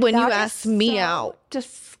bill? Like, When you that is ask me so out.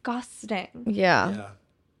 disgusting. Yeah. Yeah.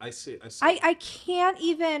 I see. I can't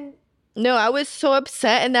even. No, I was so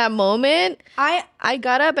upset in that moment. I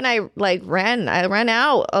got up and I like ran. I ran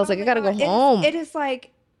out. I was like, I gotta go home. It is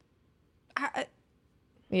like,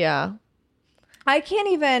 Yeah. I can't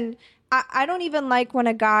even. I don't even like when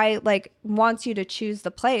a guy like wants you to choose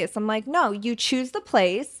the place. I'm like, no, you choose the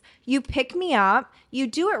place, you pick me up, you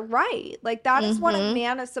do it right. Like that is what a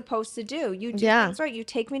man is supposed to do. You do Yeah. things right. You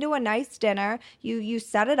take me to a nice dinner, you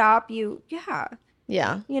set it up,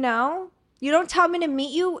 Yeah. you know? You don't tell me to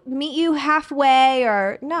meet you halfway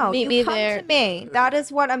or no, Meet you me come there. to me. That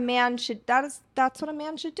is what a man should that's what a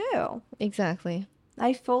man should do. Exactly.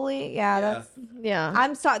 I fully that's Yeah.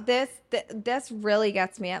 I'm sorry. This really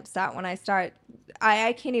gets me upset when I start.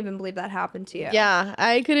 I can't even believe that happened to you. Yeah.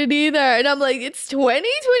 I couldn't either. And I'm like, it's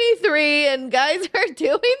 2023 and guys are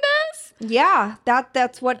doing this? Yeah,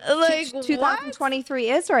 that's what Like, 2023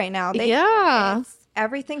 is right now. Yeah.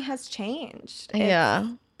 Everything has changed. Yeah.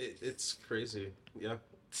 It's crazy. Yeah.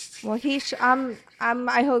 Well,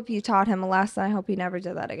 I hope you taught him a lesson. I hope he never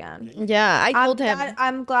did that again. Yeah. I told him.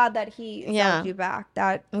 I'm glad that he Yeah. held you back.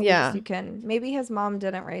 That at Yeah. least you can. Maybe his mom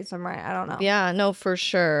didn't raise him right. I don't know. Yeah. No, for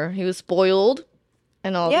sure. He was spoiled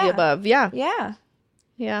and all Yeah. the above. Yeah. Yeah.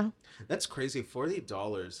 Yeah. That's crazy.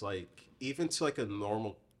 $40, like even to like a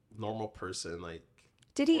normal person, like.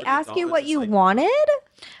 Did he $40 ask you what is, you like- wanted?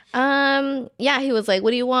 Yeah, he was like,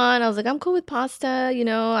 "What do you want?" I was like, "I'm cool with pasta." You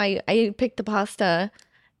know, I picked the pasta,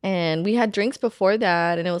 and we had drinks before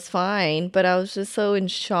that, and it was fine. But I was just so in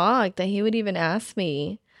shock that he would even ask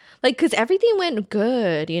me, like, because everything went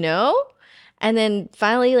good, you know. And then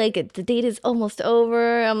finally, like, the date is almost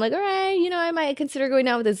over. I'm like, all right, you know, I might consider going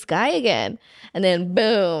out with this guy again. And then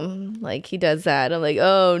boom, like he does that. I'm like,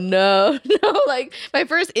 oh no, no. Like my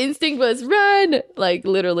first instinct was run, like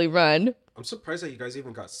literally run. I'm surprised that you guys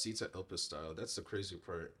even got seats at Elpa Style. That's the crazy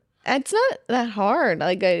part. It's not that hard.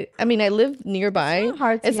 Like I mean, I live nearby. It's not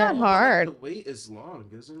hard to It's not get. hard. The wait is long,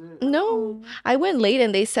 isn't it? No, I went late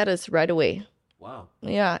and they set us right away. Wow.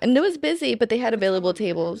 Yeah, and it was busy, but they had available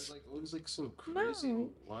tables. It was like some crazy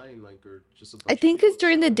line, like or just. I think it's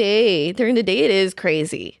during the day. During the day, it is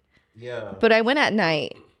crazy. Yeah. But I went at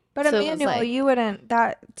night. But So it was Emmanuel, like- you wouldn't.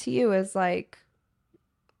 That to you is like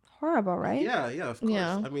horrible, right? Yeah, of course.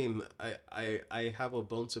 Yeah. I mean, I have a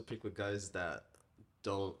bone to pick with guys that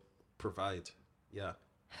don't provide. Yeah.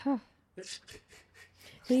 It's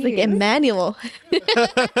like Emmanuel.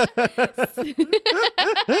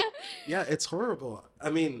 Yeah, it's horrible. I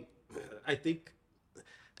mean, I think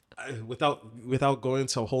without going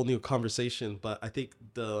into a whole new conversation, but I think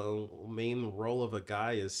the main role of a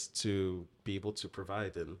guy is to be able to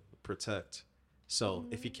provide and protect. So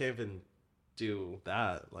if you can't even do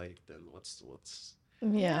that, like, then what's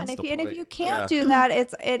Yeah. And That's if the you, and if point. you can't Yeah. do that,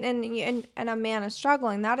 it's and a man is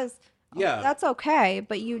struggling. That is, Yeah. that's okay.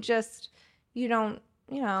 But you don't,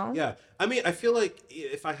 you know. Yeah, I mean, I feel like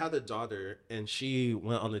if I had a daughter and she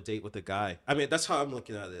went on a date with a guy, I mean, that's how I'm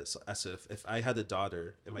looking at it. As if I had a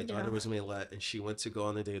daughter and my daughter was Maylette and she went to go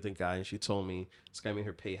on a date with a guy and she told me this guy made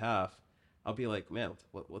her pay half, I'll be like, man,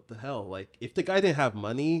 what the hell? Like, if the guy didn't have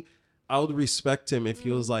money, I would respect him if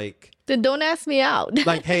he was like, Then don't ask me out.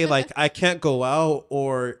 like, hey, like I can't go out,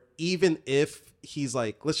 or even if he's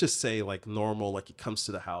like, let's just say like normal, like he comes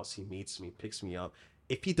to the house, he meets me, picks me up.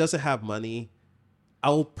 If he doesn't have money,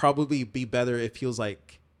 I'll probably be better if he was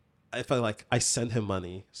like, if I send him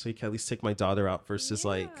money so he can at least take my daughter out versus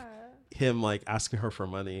like him like asking her for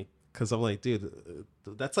money. Cause I'm like, dude,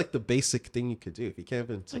 that's like the basic thing you could do. If you can't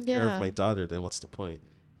even take care Yeah. of my daughter, then what's the point?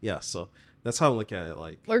 Yeah, so that's how I'm looking at it.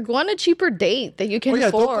 Like, Or go on a cheaper date that you can don't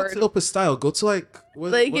go afford. to Opa Style. Go to like,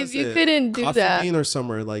 Like, if you couldn't do Coffee that. Bean or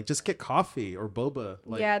somewhere. Like, just get coffee or boba.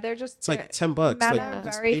 Like, Yeah, they're just. it's like $10. Men Like, are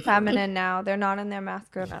just very pay for it. feminine now. They're not in their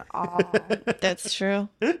masculine at all. That's true.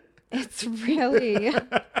 It's really.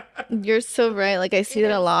 You're so right. Like I see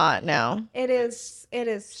that a lot now. It is. It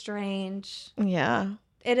is strange. Yeah.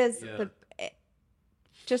 It is Yeah.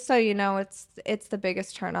 just so you know, it's the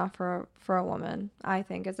biggest turnoff for a woman. I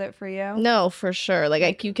think. Is it for you? No, for sure.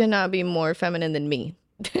 Like you cannot be more feminine than me.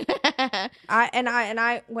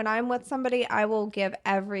 I when I'm with somebody, I will give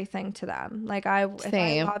everything to them. Like if I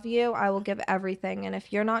Same. love you, I will give everything. And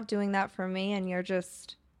if you're not doing that for me and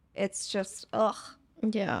it's just ugh.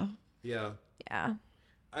 Yeah. Yeah. Yeah.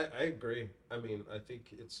 I agree. I mean, I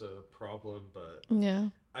think it's a problem, but Yeah.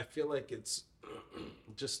 I feel like it's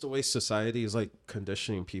just the way society is like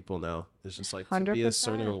conditioning people now. It's just like to be a 100%.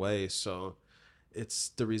 certain way. So it's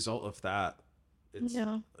the result of that. It's,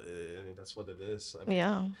 Yeah. I mean, that's what it is. I mean,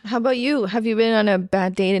 Yeah. How about you? Have you been on a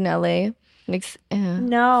bad date in LA?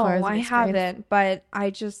 No, far as an I experience? haven't, but I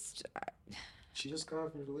just she just got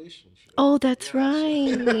out of a relationship. Oh, that's Yeah,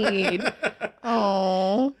 she- right.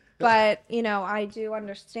 Oh. but I do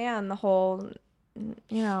understand the whole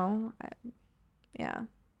yeah.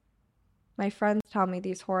 My friends tell me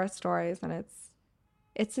these horror stories and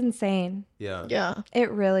it's insane. Yeah, Yeah.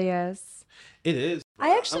 It really is. it is.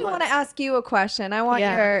 I actually want to ask you a question. I want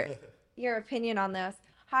Yeah. your opinion on this.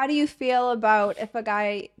 How do you feel about if a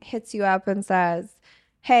guy hits you up and says,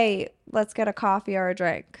 "Hey, let's get a coffee or a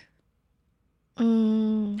drink"?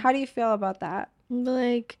 How do you feel about that?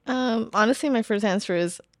 Like, honestly, my first answer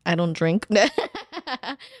is I don't drink.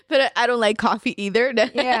 But I don't like coffee either.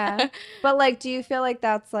 Yeah. But like, do you feel like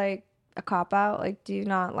that's like a cop out? Like, do you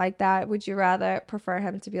not like that? Would you rather prefer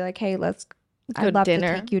him to be like, "Hey, Go I'd to love to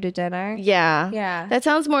dinner. take you to dinner"? Yeah. Yeah. That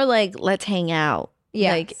sounds more like let's hang out.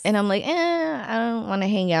 Like, Yes. and I'm like, I don't want to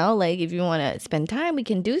hang out. Like, if you want to spend time, we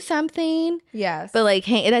can do something. Yes. But like,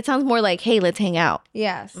 hey, that sounds more like, hey, let's hang out.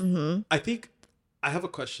 Yes. Mm-hmm. I think I have a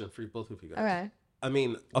question for both of you guys. Okay. I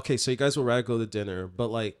mean, okay, so you guys will rather go to dinner, but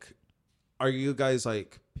like, are you guys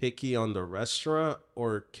like picky on the restaurant,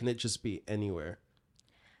 or can it just be anywhere?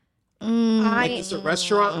 Like, is the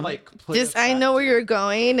restaurant like Just I know where you're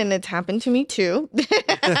going, and it's happened to me too. He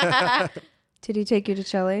Did he take you to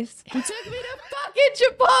Chili's? took me to fucking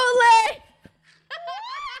Chipotle.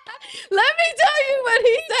 Let me tell you what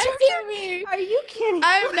he said to me. Are you kidding?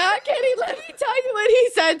 I'm not kidding. Let me tell you what he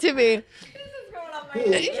said to me.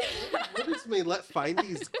 What is me? Let find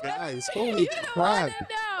these guys. Holy You don't want crap,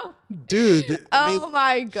 to know. dude! Oh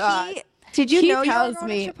my god. Did you He know you were tells going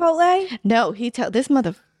me- to Chipotle? No, this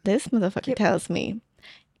motherfucker tells me,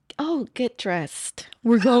 "Oh, get dressed.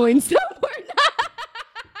 We're going somewhere."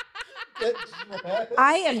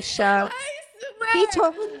 I am shocked. He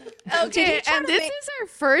told Okay, try and to this make- is our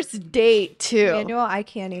first date too. Manuel, I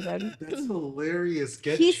can't even. That's hilarious.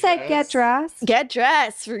 He said, "Get dressed." Get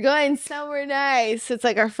dressed. We're going somewhere nice. It's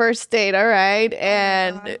like our first date, all right?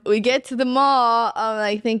 And God. we get to the mall. I'm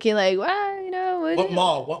like thinking, like, well, What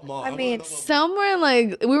mall? What mall? I mean, somewhere in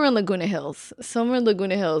like we were in Laguna Hills. Somewhere in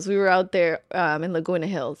Laguna Hills. We were out there in Laguna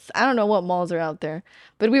Hills. I don't know what malls are out there,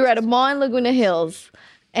 but we were at a mall in Laguna Hills,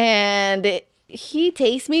 and he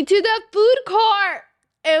takes me to the food court.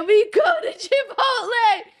 And we go to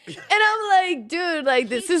Chipotle. And I'm like, dude, like,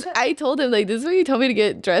 I told him, like, this is what you told me to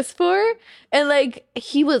get dressed for? And, like,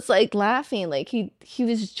 he was, like, laughing. Like, he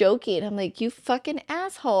was joking. I'm like, you fucking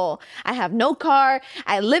asshole. I have no car.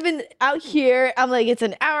 I live out here. I'm like, it's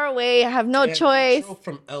an hour away. I have no choice.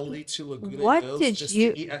 From LA to Laguna What Hills did just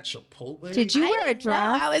you- to eat at Chipotle? Did you wear a No,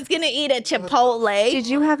 dress? I was going to eat at Chipotle. Did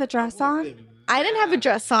you have a dress on? I didn't have a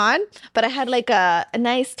dress on, but I had, like, a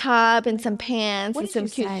nice top and some pants What and did some you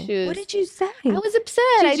cute say? shoes. What did you say? I was upset.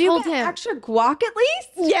 Did I you told get him. extra guac at least?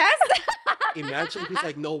 Yes. Imagine he's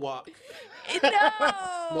like, no walk, No.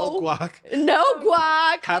 no guac, No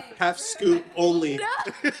guac. half scoop only.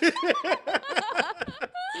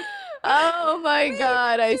 Oh my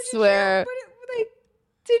god, I swear.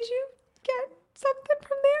 Did you get something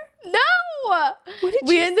from there? No. What did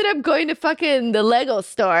We you ended up going to fucking the Lego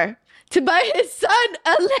store to buy his son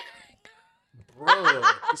a Lego. Bro,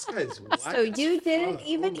 this guy's whack. So you didn't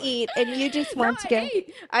even eat, and you just went to get.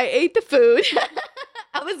 I ate the food.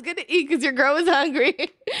 I was gonna eat because your girl was hungry.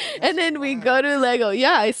 And then we go to Lego.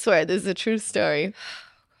 Yeah, I swear, this is a true story.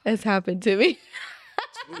 It's happened to me.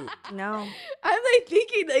 Dude, No. I'm like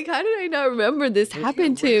thinking, like, how did I not remember this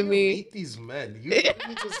happened where to do you me? meet these men. You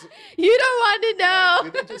just, You don't want to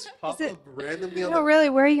know. you just pop Is it- up randomly on No, really.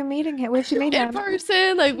 Where are you meeting him? Where'd you meet In him?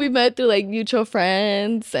 person, like we met through like mutual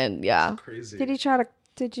friends, and yeah, crazy. Did he try to?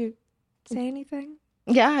 Did you say anything?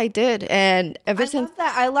 yeah, I did. And ever I since, love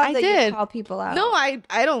that. I love I that did. you call people out. no, I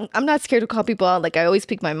don't. I'm not scared to call people out. Like I always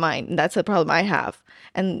speak my mind, and that's the problem I have.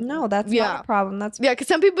 And No, that's Yeah. not a problem. That's yeah, because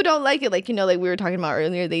some people don't like it. Like like we were talking about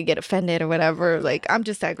earlier, they get offended or whatever. Like I'm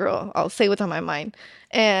just that girl. I'll say what's on my mind.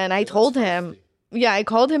 And I told him, yeah, I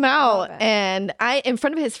called him out, it. and in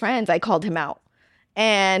front of his friends, I called him out.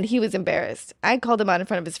 And he was embarrassed. I called him out in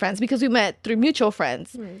front of his friends because we met through mutual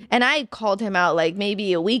friends. And I called him out like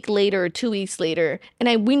maybe a week later or 2 weeks later.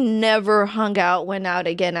 And we never hung out, went out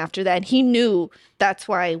again after that. And he knew that's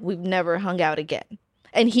why we've never hung out again.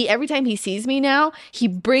 And every time he sees me now, he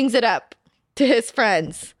brings it up to his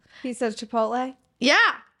friends. He says Chipotle? Yeah.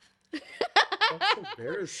 That's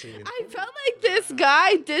embarrassing. I felt like this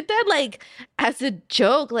guy did that like as a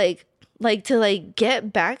joke, like to like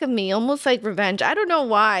get back at me, almost like revenge. I don't know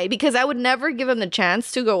why, because I would never give him the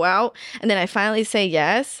chance to go out, and then I finally say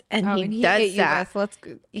yes, and he does ate you that. with, let's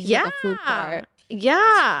go. Yeah, The food part.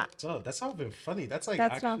 yeah, Oh, that's not even funny. That's like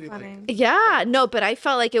That's not actually funny. like, yeah. No, but I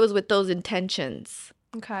felt like it was with those intentions.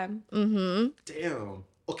 Okay. Mm-hmm. damn.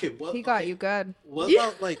 Okay, what? He got okay, you good. What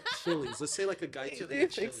about like Chili's? Let's say like a guy took you to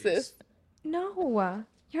fix Chili's. this. No,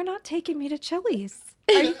 you're not taking me to Chili's.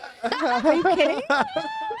 Are you kidding?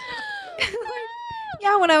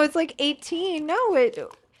 Yeah, when I was like 18. No,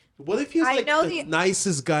 What if he's I like know the the-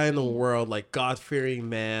 nicest guy in the world, like God-fearing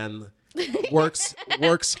man, works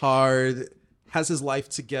hard, has his life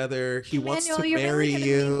together. He wants Manuel, to you're marry really gonna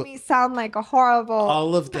you. make me sound like a horrible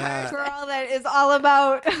All of that. girl that is all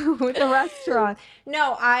about with the restaurant.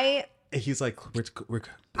 No, And he's like, we're going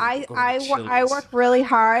I to Chili's. work really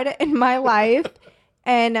hard in my life,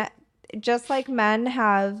 and just like men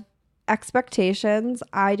have expectations,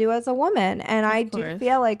 I do as a woman, and I do course.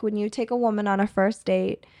 feel like when you take a woman on a first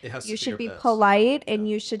date, It has you to should your be best. polite and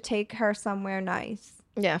you should take her somewhere nice.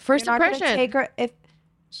 Yeah, first You're not gonna impression. take her if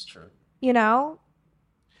It's true. you know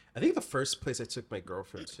I think the first place I took my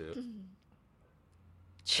girlfriend to.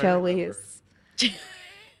 Chili's.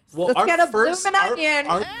 Well, Let's get a bloomin' onion.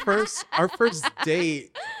 Our first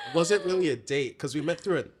date wasn't really a date because we met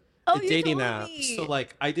through a you dating told app. me. So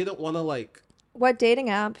like I didn't want to like. What dating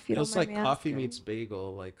app? If you It don't was mind like me Coffee asking? Meets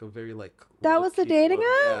Bagel, like a very like. That was the low-key dating one.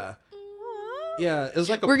 app? Yeah, it was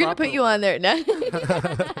like a. We're gonna proper put you on there now.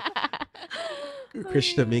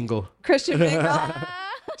 Christian Mingle. Christian Mingle.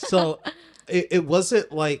 So it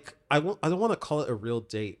wasn't like I don't want to call it a real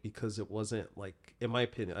date because it wasn't like, in my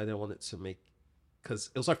opinion, I didn't want it to make, because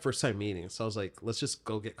it was our first time meeting. So I was like, let's just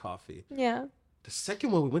go get coffee. Yeah. The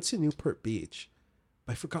second one, we went to Newport Beach.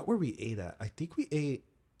 But I forgot where we ate at. I think we ate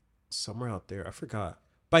somewhere out there. I forgot.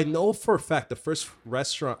 But I know for a fact the first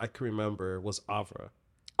restaurant I can remember was Avra.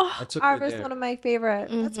 I Oh, took her Arva's there. one of my favorite.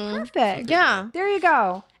 That's Mhm. perfect. Yeah. There you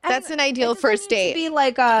go. And That's an ideal it doesn't first need to date. be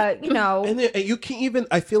like a, you know, And you can even,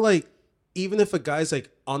 I feel like, even if a guy's like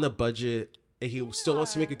on a budget and he still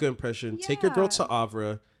wants to make a good impression, take your girl to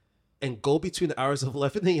Avra and go between the hours of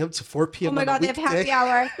 11 a.m. to 4 p.m. oh my on a God, they have weekday. happy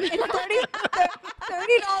hour. And $30 for three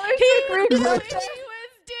He courses. was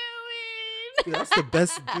doing. Dude, that's the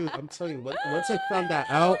best, dude. I'm telling you, once I found that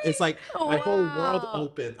out, it's like my whole world Wow.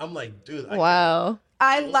 opened. I'm like, dude, Wow,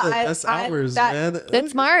 I those love are the best hours, man.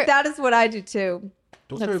 that's smart. That is what I do too.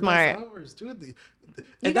 Those That's are the smart. best hours, dude. You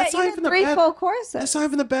And get, that's not you even get a three bad. full courses. That's not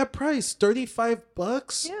even a bad price.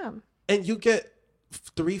 $35. Yeah. And you get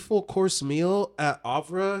 3 full course meal at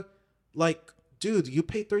Avra. Like, dude, you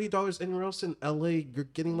pay $30 anywhere else in LA. You're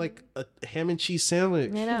getting like a ham and cheese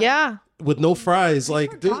sandwich You know. Yeah, with no fries.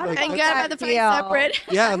 Like, dude, forgot like, and you That's gotta have that the price deal. separate.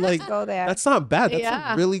 yeah, like Go there. that's not bad. That's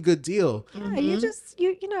Yeah. a really good deal. Yeah, you just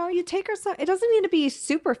you know you take her some. It doesn't need to be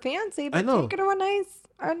super fancy, but know. take her to a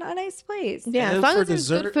nice place. Yeah, And as then long for as there's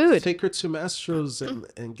dessert, good food. take her to Mastro's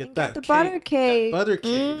and get that the cake. butter cake. Butter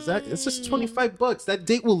cake, exactly. It's just $25. That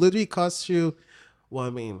date will literally cost you, well,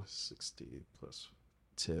 I mean, 60 plus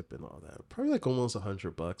tip and all that. Probably like almost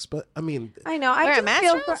 $100. But I mean, I know. Where, at I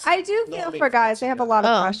do Mastro's? feel No, for guys. They have a lot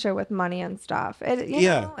of Oh. pressure with money and stuff. You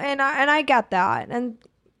Yeah. know, and I get that. And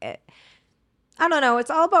I don't know. It's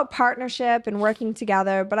all about partnership and working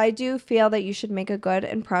together. But I do feel that you should make a good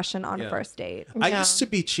impression on a Yeah. first date. I Yeah. used to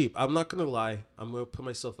be cheap. I'm not gonna lie. I'm gonna put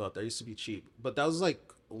myself out there. I used to be cheap, but that was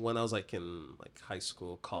like when I was like in like high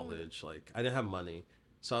school, college. Like I didn't have money,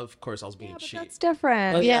 so of course I was being Yeah, but cheap. that's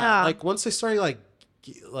different. But Yeah. like once I started like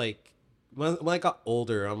when I got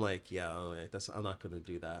older, I'm like, yeah, I'm not gonna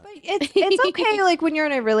do that. But it's okay like when you're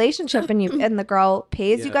in a relationship and you and the girl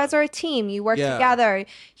pays, you Yeah. guys are a team. You work Yeah. together.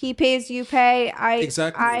 He pays, you pay.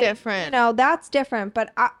 Exactly. Different. You know, that's different.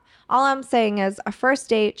 But all I'm saying is a first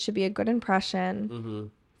date should be a good impression Mm-hmm.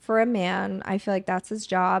 for a man. I feel like that's his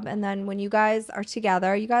job. And then when you guys are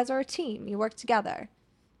together, you guys are a team. You work together.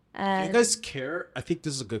 Do And you guys care? I think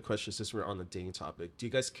this is a good question since we're on the dating topic. Do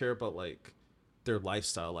you guys care about like their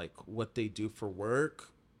lifestyle, like what they do for work,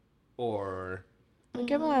 or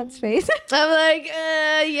give him that space. I'm like,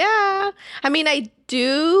 yeah. I mean, I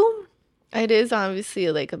do. It is obviously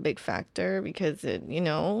like a big factor because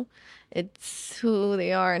it's who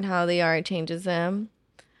they are and how they are. It changes them.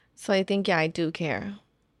 So I think, yeah, I do care.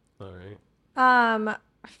 All right.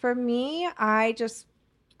 For me, I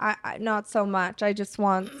not so much. I just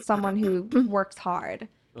want someone who works hard,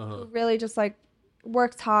 who really just like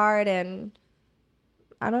works hard, and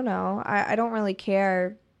I don't know. I don't really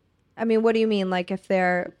care. I mean, what do you mean? Like if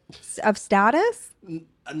they're of status,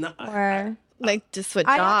 No, or Like just what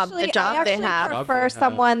I job, actually, the job I they actually have. prefer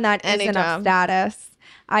someone that Any isn't job. of status.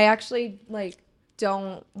 I actually like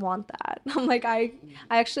don't want that. I'm like I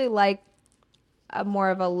actually like a more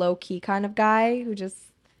of a low key kind of guy who just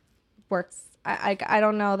works. I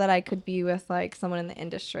don't know that I could be with like someone in the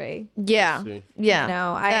industry. Yeah. see. Yeah.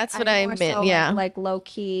 No, That's what I more meant. so Yeah. like low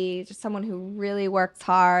key, just someone who really works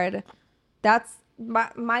hard. That's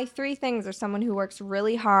my three things are someone who works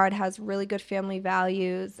really hard, has really good family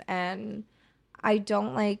values, and I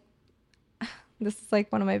don't like. This is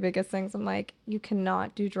like one of my biggest things. I'm like, you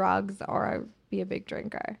cannot do drugs or be a big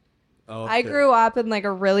drinker. Oh, I okay. grew up in like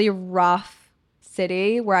a really rough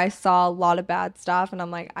city where I saw a lot of bad stuff, and I'm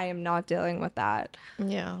like, I am not dealing with that.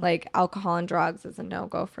 Yeah. Like alcohol and drugs is a no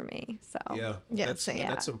go for me. So Yeah. Yeah, That's same.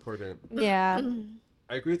 that's important. yeah.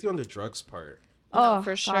 I agree with you on the drugs part. No,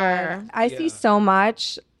 for God. sure. I Yeah. see so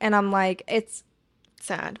much, and I'm like, it's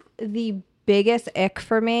Sad. the biggest ick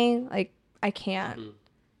for me. Like, I can't.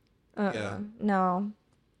 Yeah. No.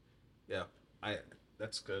 Yeah.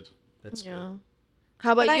 That's good. That's Yeah. good.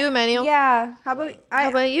 How about But you, Manuel? Yeah. How about How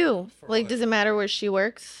about you? Like, what? does it matter where she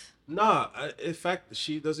works? Nah, in fact,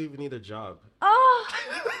 she doesn't even need a job. Oh.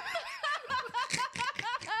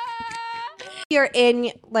 You're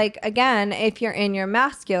in like again, if you're in your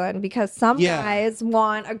masculine, because some Yeah. guys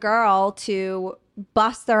want a girl to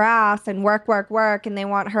bust their ass and work, and they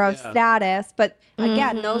want her of Yeah. status. But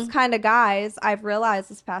again, those kind of guys I've realized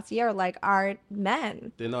this past year like aren't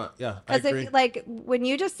men. They're not. Yeah, I Because agree. if like when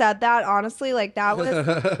you just said that, honestly, like that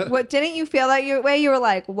was what didn't you feel that way? You were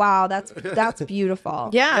like, wow, that's beautiful.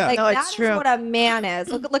 Yeah, like no, it's that is true. what a man is.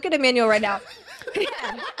 Look at Emmanuel right now.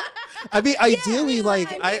 I mean, ideally, like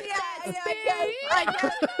I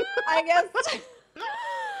guess.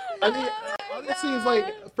 I mean, honestly, it's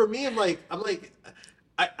like for me, I'm like,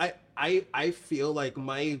 I feel like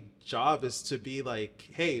my job is to be like,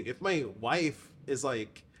 hey, if my wife is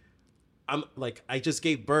like, I'm like, I just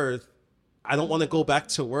gave birth, I don't want to go back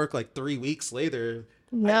to work like 3 weeks later.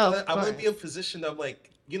 No, I want to of be in a position that I'm like,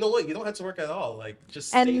 you know what, you don't have to work at all. Like, just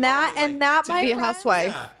stay And home that like, and that to my be a friend, housewife.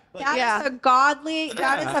 yeah, like, that is Yeah. a godly.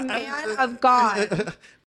 That is a man of God.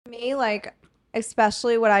 Me, like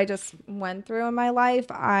especially what I just went through in my life,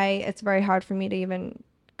 it's very hard for me to even.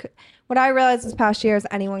 What I realized this past year is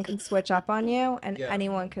anyone can switch up on you and Yeah.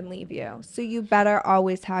 anyone can leave you. So you better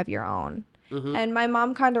always have your own. And my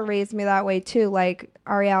mom kind of raised me that way too. Like,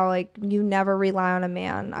 Arielle, like you never rely on a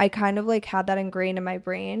man. I kind of like had that ingrained in my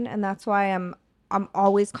brain, and that's why I'm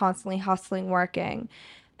always constantly hustling, working.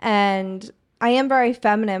 And I am very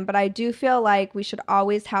feminine, but I do feel like we should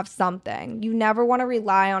always have something. You never want to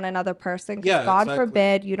rely on another person because Yeah, God exactly.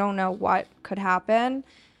 forbid, you don't know what could happen.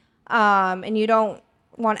 And you don't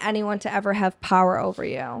want anyone to ever have power over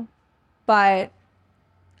you. But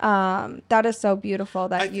that is so beautiful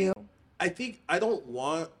that I think I don't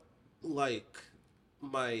want like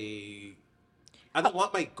my I don't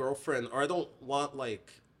want my girlfriend, or I don't want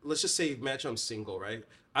like, let's just say imagine I'm single, right?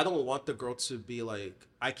 I don't want the girl to be like,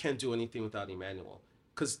 I can't do anything without Emmanuel,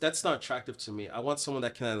 because that's not attractive to me. I want someone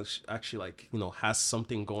that can actually like, has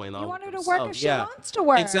something going on. you want her with to work if themselves. she wants to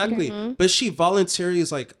work. Exactly. But she voluntarily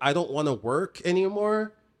is like, I don't want to work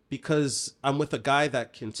anymore because I'm with a guy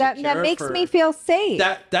that can take That care makes of her. me feel safe.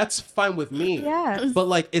 That's fine with me. Yes. But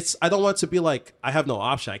like, I don't want to be like, I have no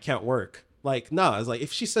option, I can't work. Like, nah, it's like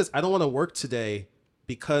if she says I don't want to work today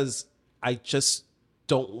because I just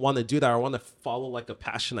don't want to do that, or I want to follow like a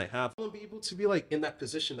passion I have, I want to be able to be like in that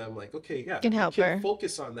position that I'm like, okay, yeah, Can help you her.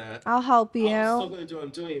 focus on that. I'll help you. I'm still gonna do what I'm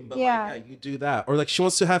doing, but Yeah. like, yeah, you do that. Or like she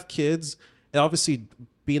wants to have kids, and obviously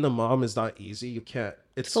being a mom is not easy. You can't.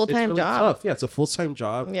 It's Full-time really job. tough. Yeah, it's a full-time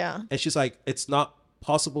job. Yeah. And she's like, it's not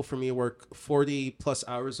possible for me to work 40 plus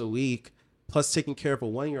hours a week, plus taking care of a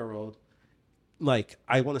 1-year-old. Like,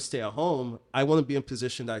 I want to stay at home. I want to be in a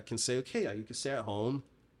position that I can say, okay, yeah, you can stay at home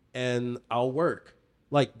and I'll work.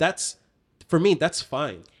 Like, that's, for me, that's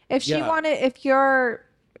fine. If if your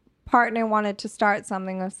partner wanted to start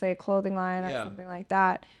something, let's say a clothing line or Yeah. something like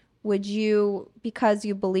that, would you, because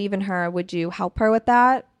you believe in her, would you help her with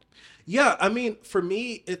that? Yeah, I mean, for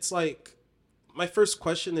me, it's like, my first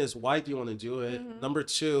question is, why do you want to do it? Mm-hmm. Number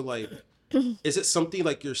two, like, is it something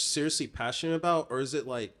like you're seriously passionate about, or is it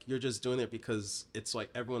like you're just doing it because it's like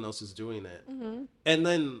everyone else is doing it? And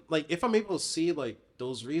then like if I'm able to see like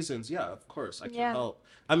those reasons, yeah, of course I can Yeah. help.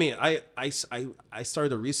 I mean, I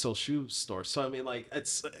started a resale shoe store, so I mean like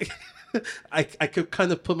it's I could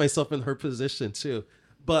kind of put myself in her position too.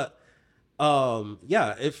 But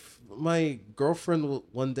yeah, if my girlfriend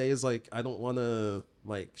one day is like, I don't want to,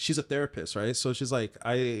 like, she's a therapist, right? So she's like,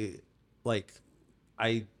 like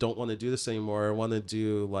I don't want to do this anymore. I want to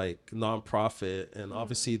do like nonprofit, and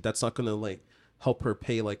obviously that's not gonna like help her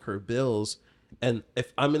pay like her bills. And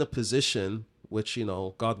if I'm in a position, which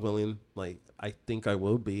God willing, like I think I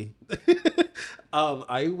will be,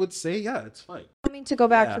 I would say yeah, it's fine. I mean, to go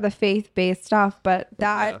back Yeah. to the faith-based stuff, but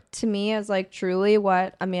that Yeah. to me is like truly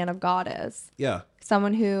what a man of God is. Yeah.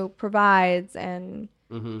 Someone who provides, and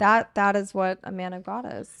Mm-hmm. that is what a man of God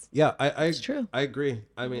is. Yeah, I true. I agree.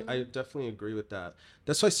 I mean, I definitely agree with that.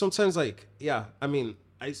 That's why sometimes, like, yeah, I mean,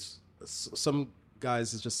 some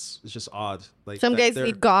guys is just odd. Like Some that guys they're-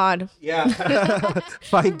 need God. Yeah,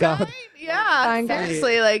 find God. Yeah, Find God.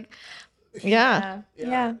 seriously, like, yeah.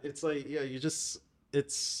 Yeah. It's like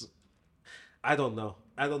it's. I don't know.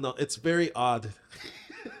 It's very odd.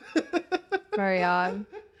 Very odd.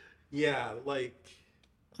 Yeah, like.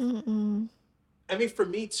 I mean, for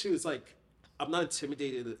me too, it's like I'm not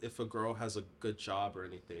intimidated if a girl has a good job or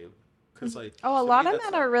anything, because like. Oh, a for lot me, of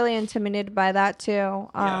that's men are really intimidated by that too.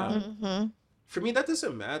 Yeah. For me, that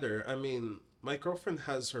doesn't matter. I mean, my girlfriend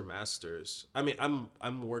has her master's. I mean,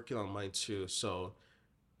 I'm working on mine too. So,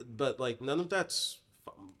 but like none of that's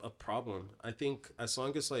a problem. I think as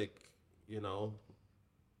long as like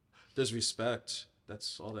there's respect.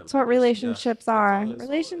 That's all that. That's what matters. relationships Yeah. are. That's all it is.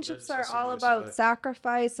 Relationships There's are some all about respect.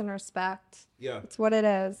 sacrifice and respect. Yeah, That's what it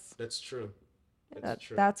is. that's true. That's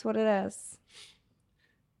true. That's what it is.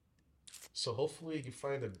 So hopefully you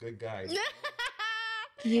find a good guy.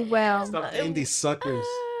 You will. Stop being these suckers.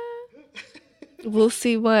 We'll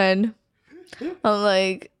see when. I'm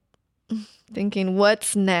like thinking,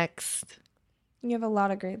 what's next? You have a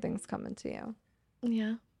lot of great things coming to you.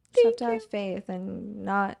 Yeah. You have to have faith and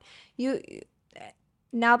not you.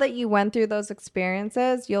 Now that you went through those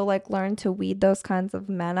experiences, you'll like learn to weed those kinds of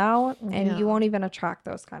men out, and Yeah. you won't even attract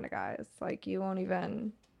those kind of guys. Like you won't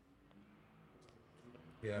even.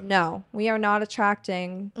 Yeah. No, we are not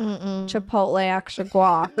attracting Chipotle extra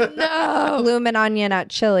guac, No. bloomin' onion at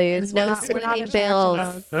Chili's. No we're not skinny attracting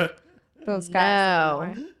bills. those guys. No.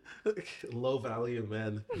 anymore. Low value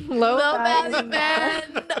men. Low Low value man.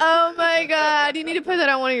 Oh my God. You need to put that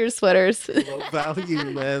on one of your sweaters. Low value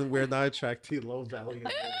men. We're not attracting low value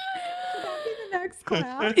men. The next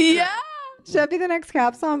clap. Yeah. Should that be the next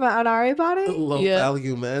capsule on Ari body? Low Yeah.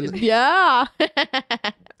 value men. Yeah.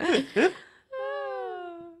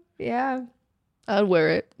 Yeah. I'd wear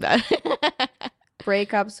it.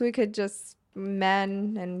 Breakups. We could just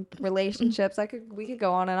men and relationships. We could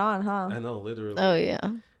go on and on, huh? I know, literally. Oh, yeah.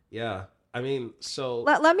 Yeah. I mean, so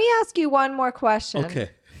Let me ask you one more question.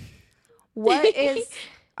 okay. What is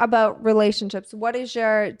about relationships? What is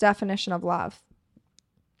your definition of love?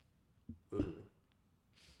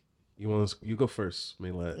 You go first,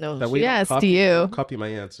 Maylette. No, That she way asked you. Copy my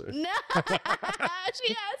answer. No.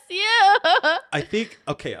 She asked you. I think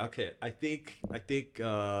okay. I think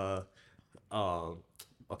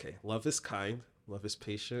okay, love is kind, love is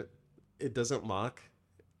patient. It doesn't mock.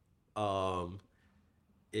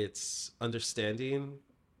 It's understanding,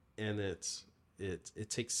 and it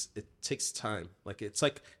takes time. Like it's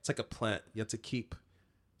like a plant. You have to keep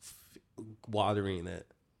watering it.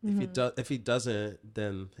 If he doesn't,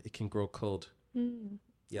 then it can grow cold.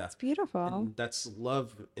 Yeah. It's beautiful. And that's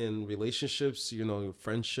love in relationships,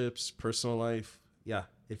 friendships, personal life. Yeah.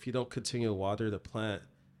 If you don't continue to water the plant,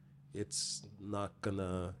 it's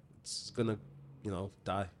gonna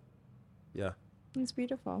die. Yeah. It's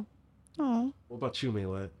beautiful. Oh. What about you,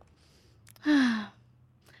 Maylette?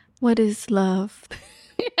 What is love?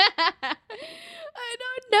 I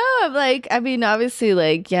don't know. I mean, obviously,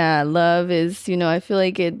 like, yeah, love is, I feel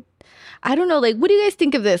like I don't know, like, what do you guys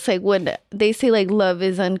think of this? Like, when they say, like, love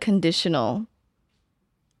is unconditional.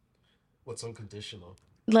 What's unconditional?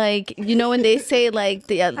 Like, when they say, like,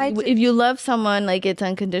 if you love someone, like, it's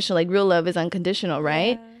unconditional. Like, real love is unconditional,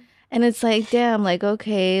 right? Yeah. And it's like, damn, like,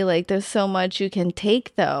 okay, like, there's so much you can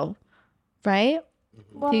take, though. Right?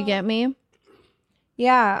 Do you get me?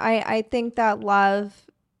 Yeah, I think that love,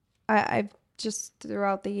 I've just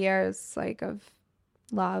throughout the years, like of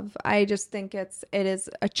love, I just think it is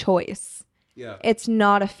a choice. Yeah. It's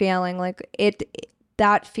not a feeling. Like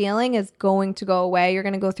that feeling is going to go away. You're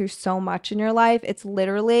going to go through so much in your life. It's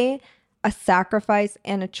literally a sacrifice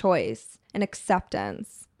and a choice, an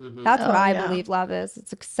acceptance. That's what I believe love is.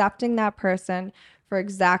 It's accepting that person for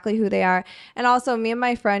exactly who they are. And also, me and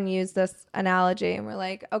my friend use this analogy, and we're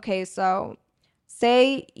like, okay, so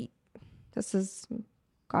say this is,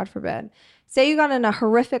 God forbid, say you got in a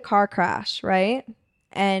horrific car crash, right?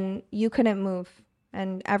 And you couldn't move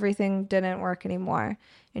and everything didn't work anymore.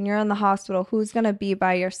 And you're in the hospital. Who's going to be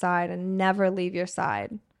by your side and never leave your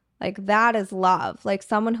side? Like, that is love. Like,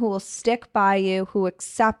 someone who will stick by you, who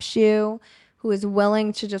accepts you, who is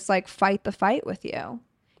willing to just like fight the fight with you.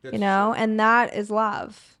 That's you know? true. And that is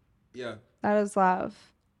love. Yeah, That is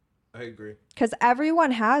love. I agree. Because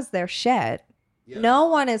everyone has their shit. Yeah. No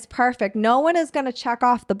one is perfect. No one is going to check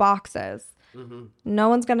off the boxes. No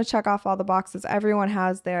one's going to check off all the boxes. Everyone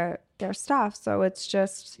has their stuff. So it's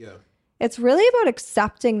just, it's really about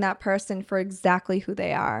accepting that person for exactly who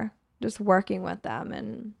they are. Just working with them.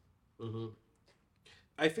 And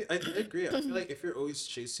I agree. I feel like if you're always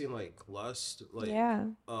chasing like lust, like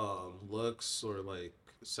looks or like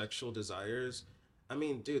sexual desires, I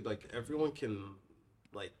mean, dude, like everyone can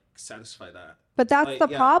like satisfy that. but that's like, the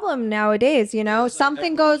problem nowadays, you know? It's like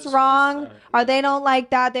Something everyone goes just wants wrong that, or they don't like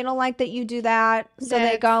that. They don't like that you do that. So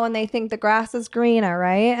they go and they think the grass is greener,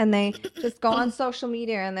 right? And they just go on social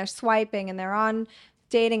media and they're swiping and they're on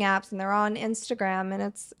dating apps and they're on Instagram,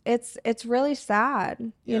 and it's really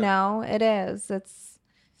sad. You know, it is. It's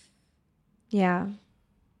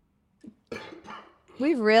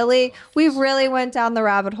We've really went down the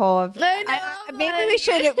rabbit hole of maybe we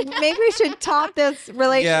should top this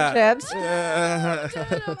relationships.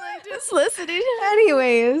 I'm like just listening.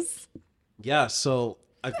 Anyways. Yeah, so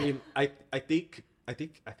I mean I think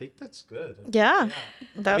that's good. Yeah.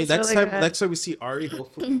 I mean, That's next time we see Ari,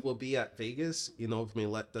 hopefully we'll be at Vegas. You know, if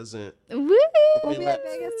Milette doesn't. Woo! We'll be at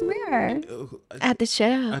Vegas where? At the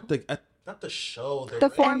show. At not the show. The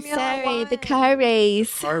race. Formula Sorry, the One. car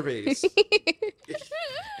race. Car race.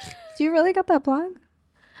 Do you really got that plug?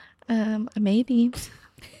 Maybe.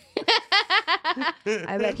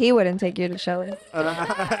 I bet he wouldn't take you to shows.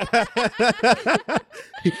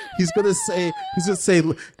 He's gonna say,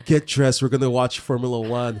 get dressed. We're gonna watch Formula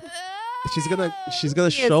One. She's gonna He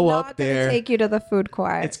is show not up gonna there. Take you to the food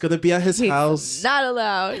court. It's gonna be at his house. Not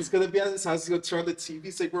allowed. It's gonna be at his house. He's gonna turn on the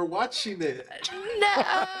TV, say, "We're watching it."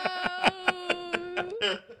 No.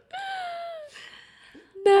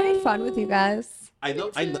 I had fun with you guys. I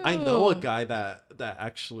know a guy that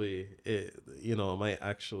actually might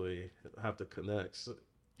actually have to connect. So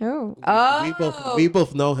we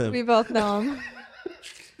both know him. We both know him.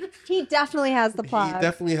 He definitely has the plug. He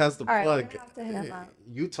definitely has the All right, plug. we're gonna have to hit him up.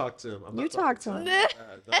 You talk to him. You talk to him. Nah. All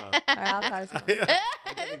right, I'll talk to him.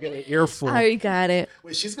 I'm gonna get an earful. I already got it.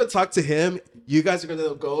 Wait, she's gonna talk to him. You guys are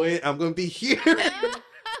gonna go in. I'm gonna be here.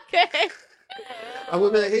 Okay. I'm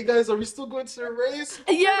gonna be like, hey guys, are we still going to the race?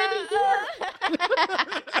 Yeah.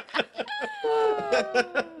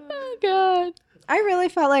 Oh God. I really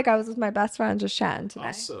felt like I was with my best friend just chatting today.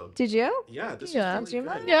 Awesome. Did you? Yeah, this Yeah. was really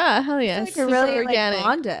great. Yeah. Hell yeah. Like, we're really organic. like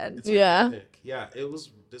bonded. It's Yeah. organic. Yeah,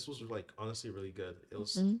 this was like honestly really good. It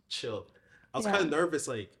was chill. I was kind of nervous,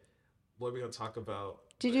 like, what are we gonna talk about?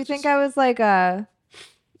 Did But you it's think just- I was like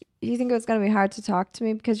you think it was gonna be hard to talk to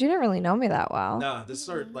me because you didn't really know me that well? Nah, this is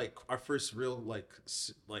our first real like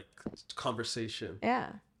conversation. Yeah.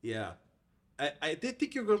 Yeah. I did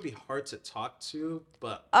think you were gonna be hard to talk to,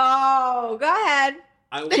 but Oh, go ahead.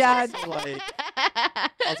 I was Judge.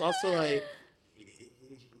 also like,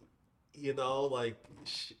 you know, like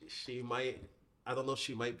she might, I don't know,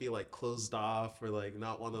 she might be like closed off or like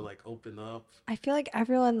not want to like open up. I feel like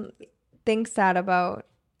everyone thinks that about,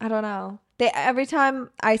 I don't know. Every time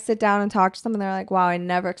I sit down and talk to someone, they're like, wow, I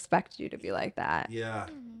never expected you to be like that. Yeah.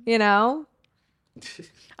 You know?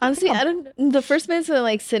 Honestly, the first minutes of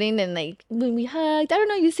like sitting and like when we hugged, I don't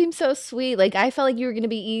know, you seemed so sweet. Like I felt like you were gonna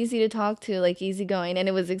be easy to talk to, like easygoing, and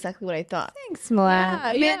it was exactly what I thought. Thanks,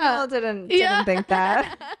 Milan. Yeah, Manuel didn't think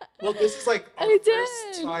that. Well, this is like our I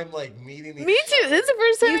first did. time like meeting each Me too. This is the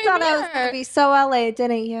first time You thought I was met gonna her. be so LA,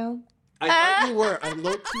 didn't you? I thought you were. I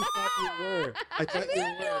low-key thought you were. I thought you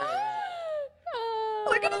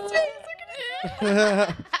Look at his face.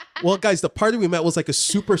 were. Well, guys, the party we met was like a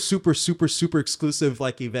super exclusive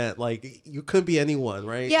like event. Like you couldn't be anyone,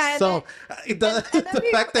 right? Yeah, and So the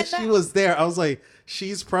we- fact that and she then- was there, I was like,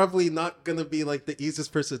 she's probably not gonna be like the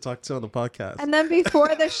easiest person to talk to on the podcast. And then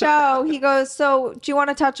before the show, he goes, so do you want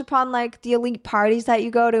to touch upon like the elite parties that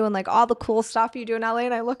you go to and like all the cool stuff you do in LA?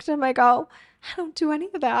 And I looked at him, I go, I don't do any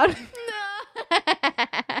of that.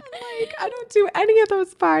 Like, I don't do any of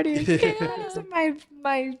those parties. That isn't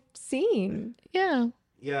my scene. Yeah.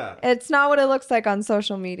 Yeah. It's not what it looks like on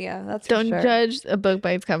social media. That's Don't for sure. judge a book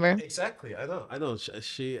by its cover. Exactly. I know.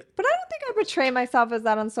 She. But I don't think I've portray myself as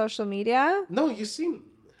that on social media. No, you seem.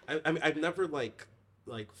 I mean, I've never like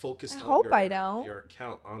focused I on hope I don't. your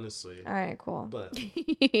account, honestly. All right, cool. But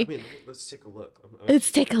I mean, let's take a look.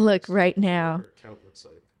 Let's take a look right What now. your account looks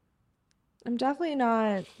like. I'm definitely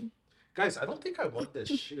not. Guys, I don't think I want this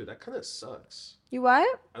shoe. That kind of sucks. You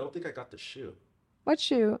what? I don't think I got the shoe. What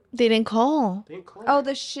shoe? They didn't call. They didn't call Oh, me.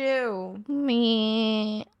 the shoe.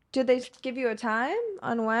 Me. Did they give you a time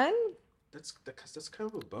on when? That's kind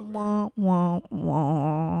of a bummer. Wah, wah,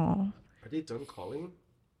 wah. Are they done calling?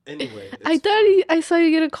 Anyway, I it's thought fine. I saw you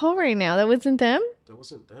get a call right now. That wasn't them? That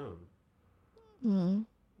wasn't them. Hmm.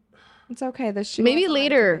 It's okay. The shoe. Maybe wasn't meant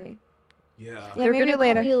later. to be. Yeah. Yeah, They're maybe gonna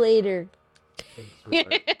later. call you later. Thanks,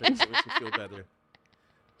 sweetheart. Thanks. It makes me feel better.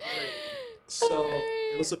 So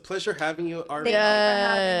it was a pleasure having you, Thank Arielle. you for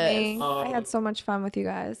having me. I Um, had so much fun with you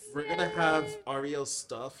guys. We're gonna have Arielle's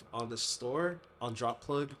stuff on the store on Drop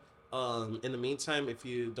Plug. In the meantime, if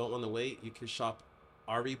you don't want to wait, you can shop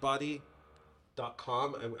aribody.com.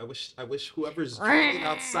 I wish whoever's drilling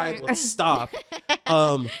outside would stop.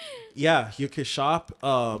 Yeah, you can shop.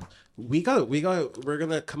 We're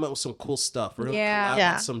gonna come up with some cool stuff. We're gonna Yeah. collab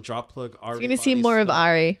Yeah. with some Drop Plug Ari. You're gonna see more of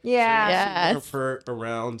Ari. Yeah. Yeah. Of her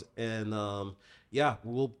around, and yeah,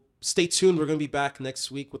 we'll stay tuned. We're gonna be back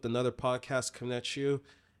next week with another podcast coming at you,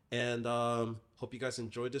 and hope you guys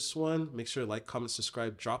enjoyed this one. Make sure to like, comment,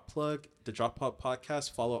 subscribe. Drop Plug, the Drop Plug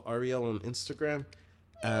podcast. Follow Arielle on Instagram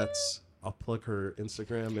at. I'll plug her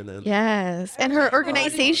Instagram and then. Yes. And her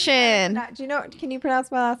organization. Do you know? Can you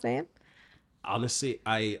pronounce my last name? Honestly,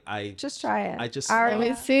 I Just try it. I just Let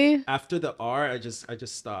me see. after the R, I just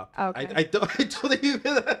stopped. Okay. I don't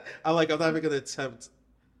even. I'm like, I'm not even gonna attempt.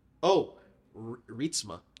 Oh,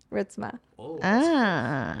 Ritzma. Ritzma. Oh,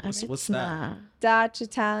 Ah. what's that? Dutch,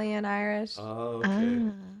 Italian, Irish. Oh,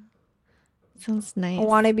 okay. Sounds nice. I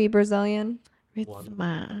want to be Brazilian.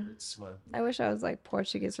 Ritzma. Ritzma. I wish I was like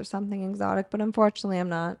Portuguese or something exotic, but unfortunately I'm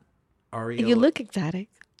not. Arielle. You look exotic.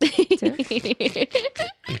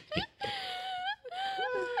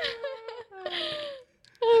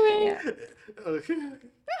 All right. Yeah. Okay.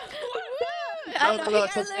 I know, no, you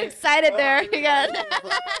got a little excited there. You got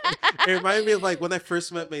It reminded me of like when I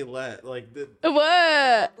first met Maylette. Like,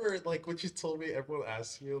 what? remember, like when you told me, everyone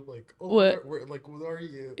asked you, like, oh, What? like, what are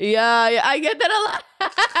you? Yeah, I get that a lot.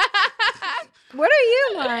 What are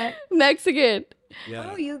you like? Mexican.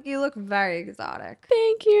 Yeah. Oh, you look very exotic.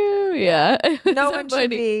 Thank you. Yeah. No So one funny. should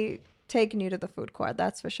be taking you to the food court,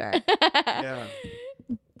 that's for sure. Yeah.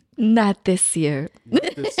 Not this year.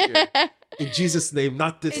 Not this year. In Jesus' name,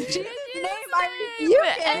 not this year. You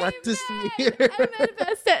can. Not this year. I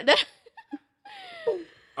manifest it.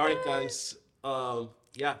 All right, guys.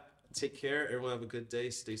 Yeah. Take care. Everyone have a good day.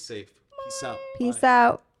 Stay safe. Peace out. Peace Bye.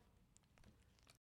 out.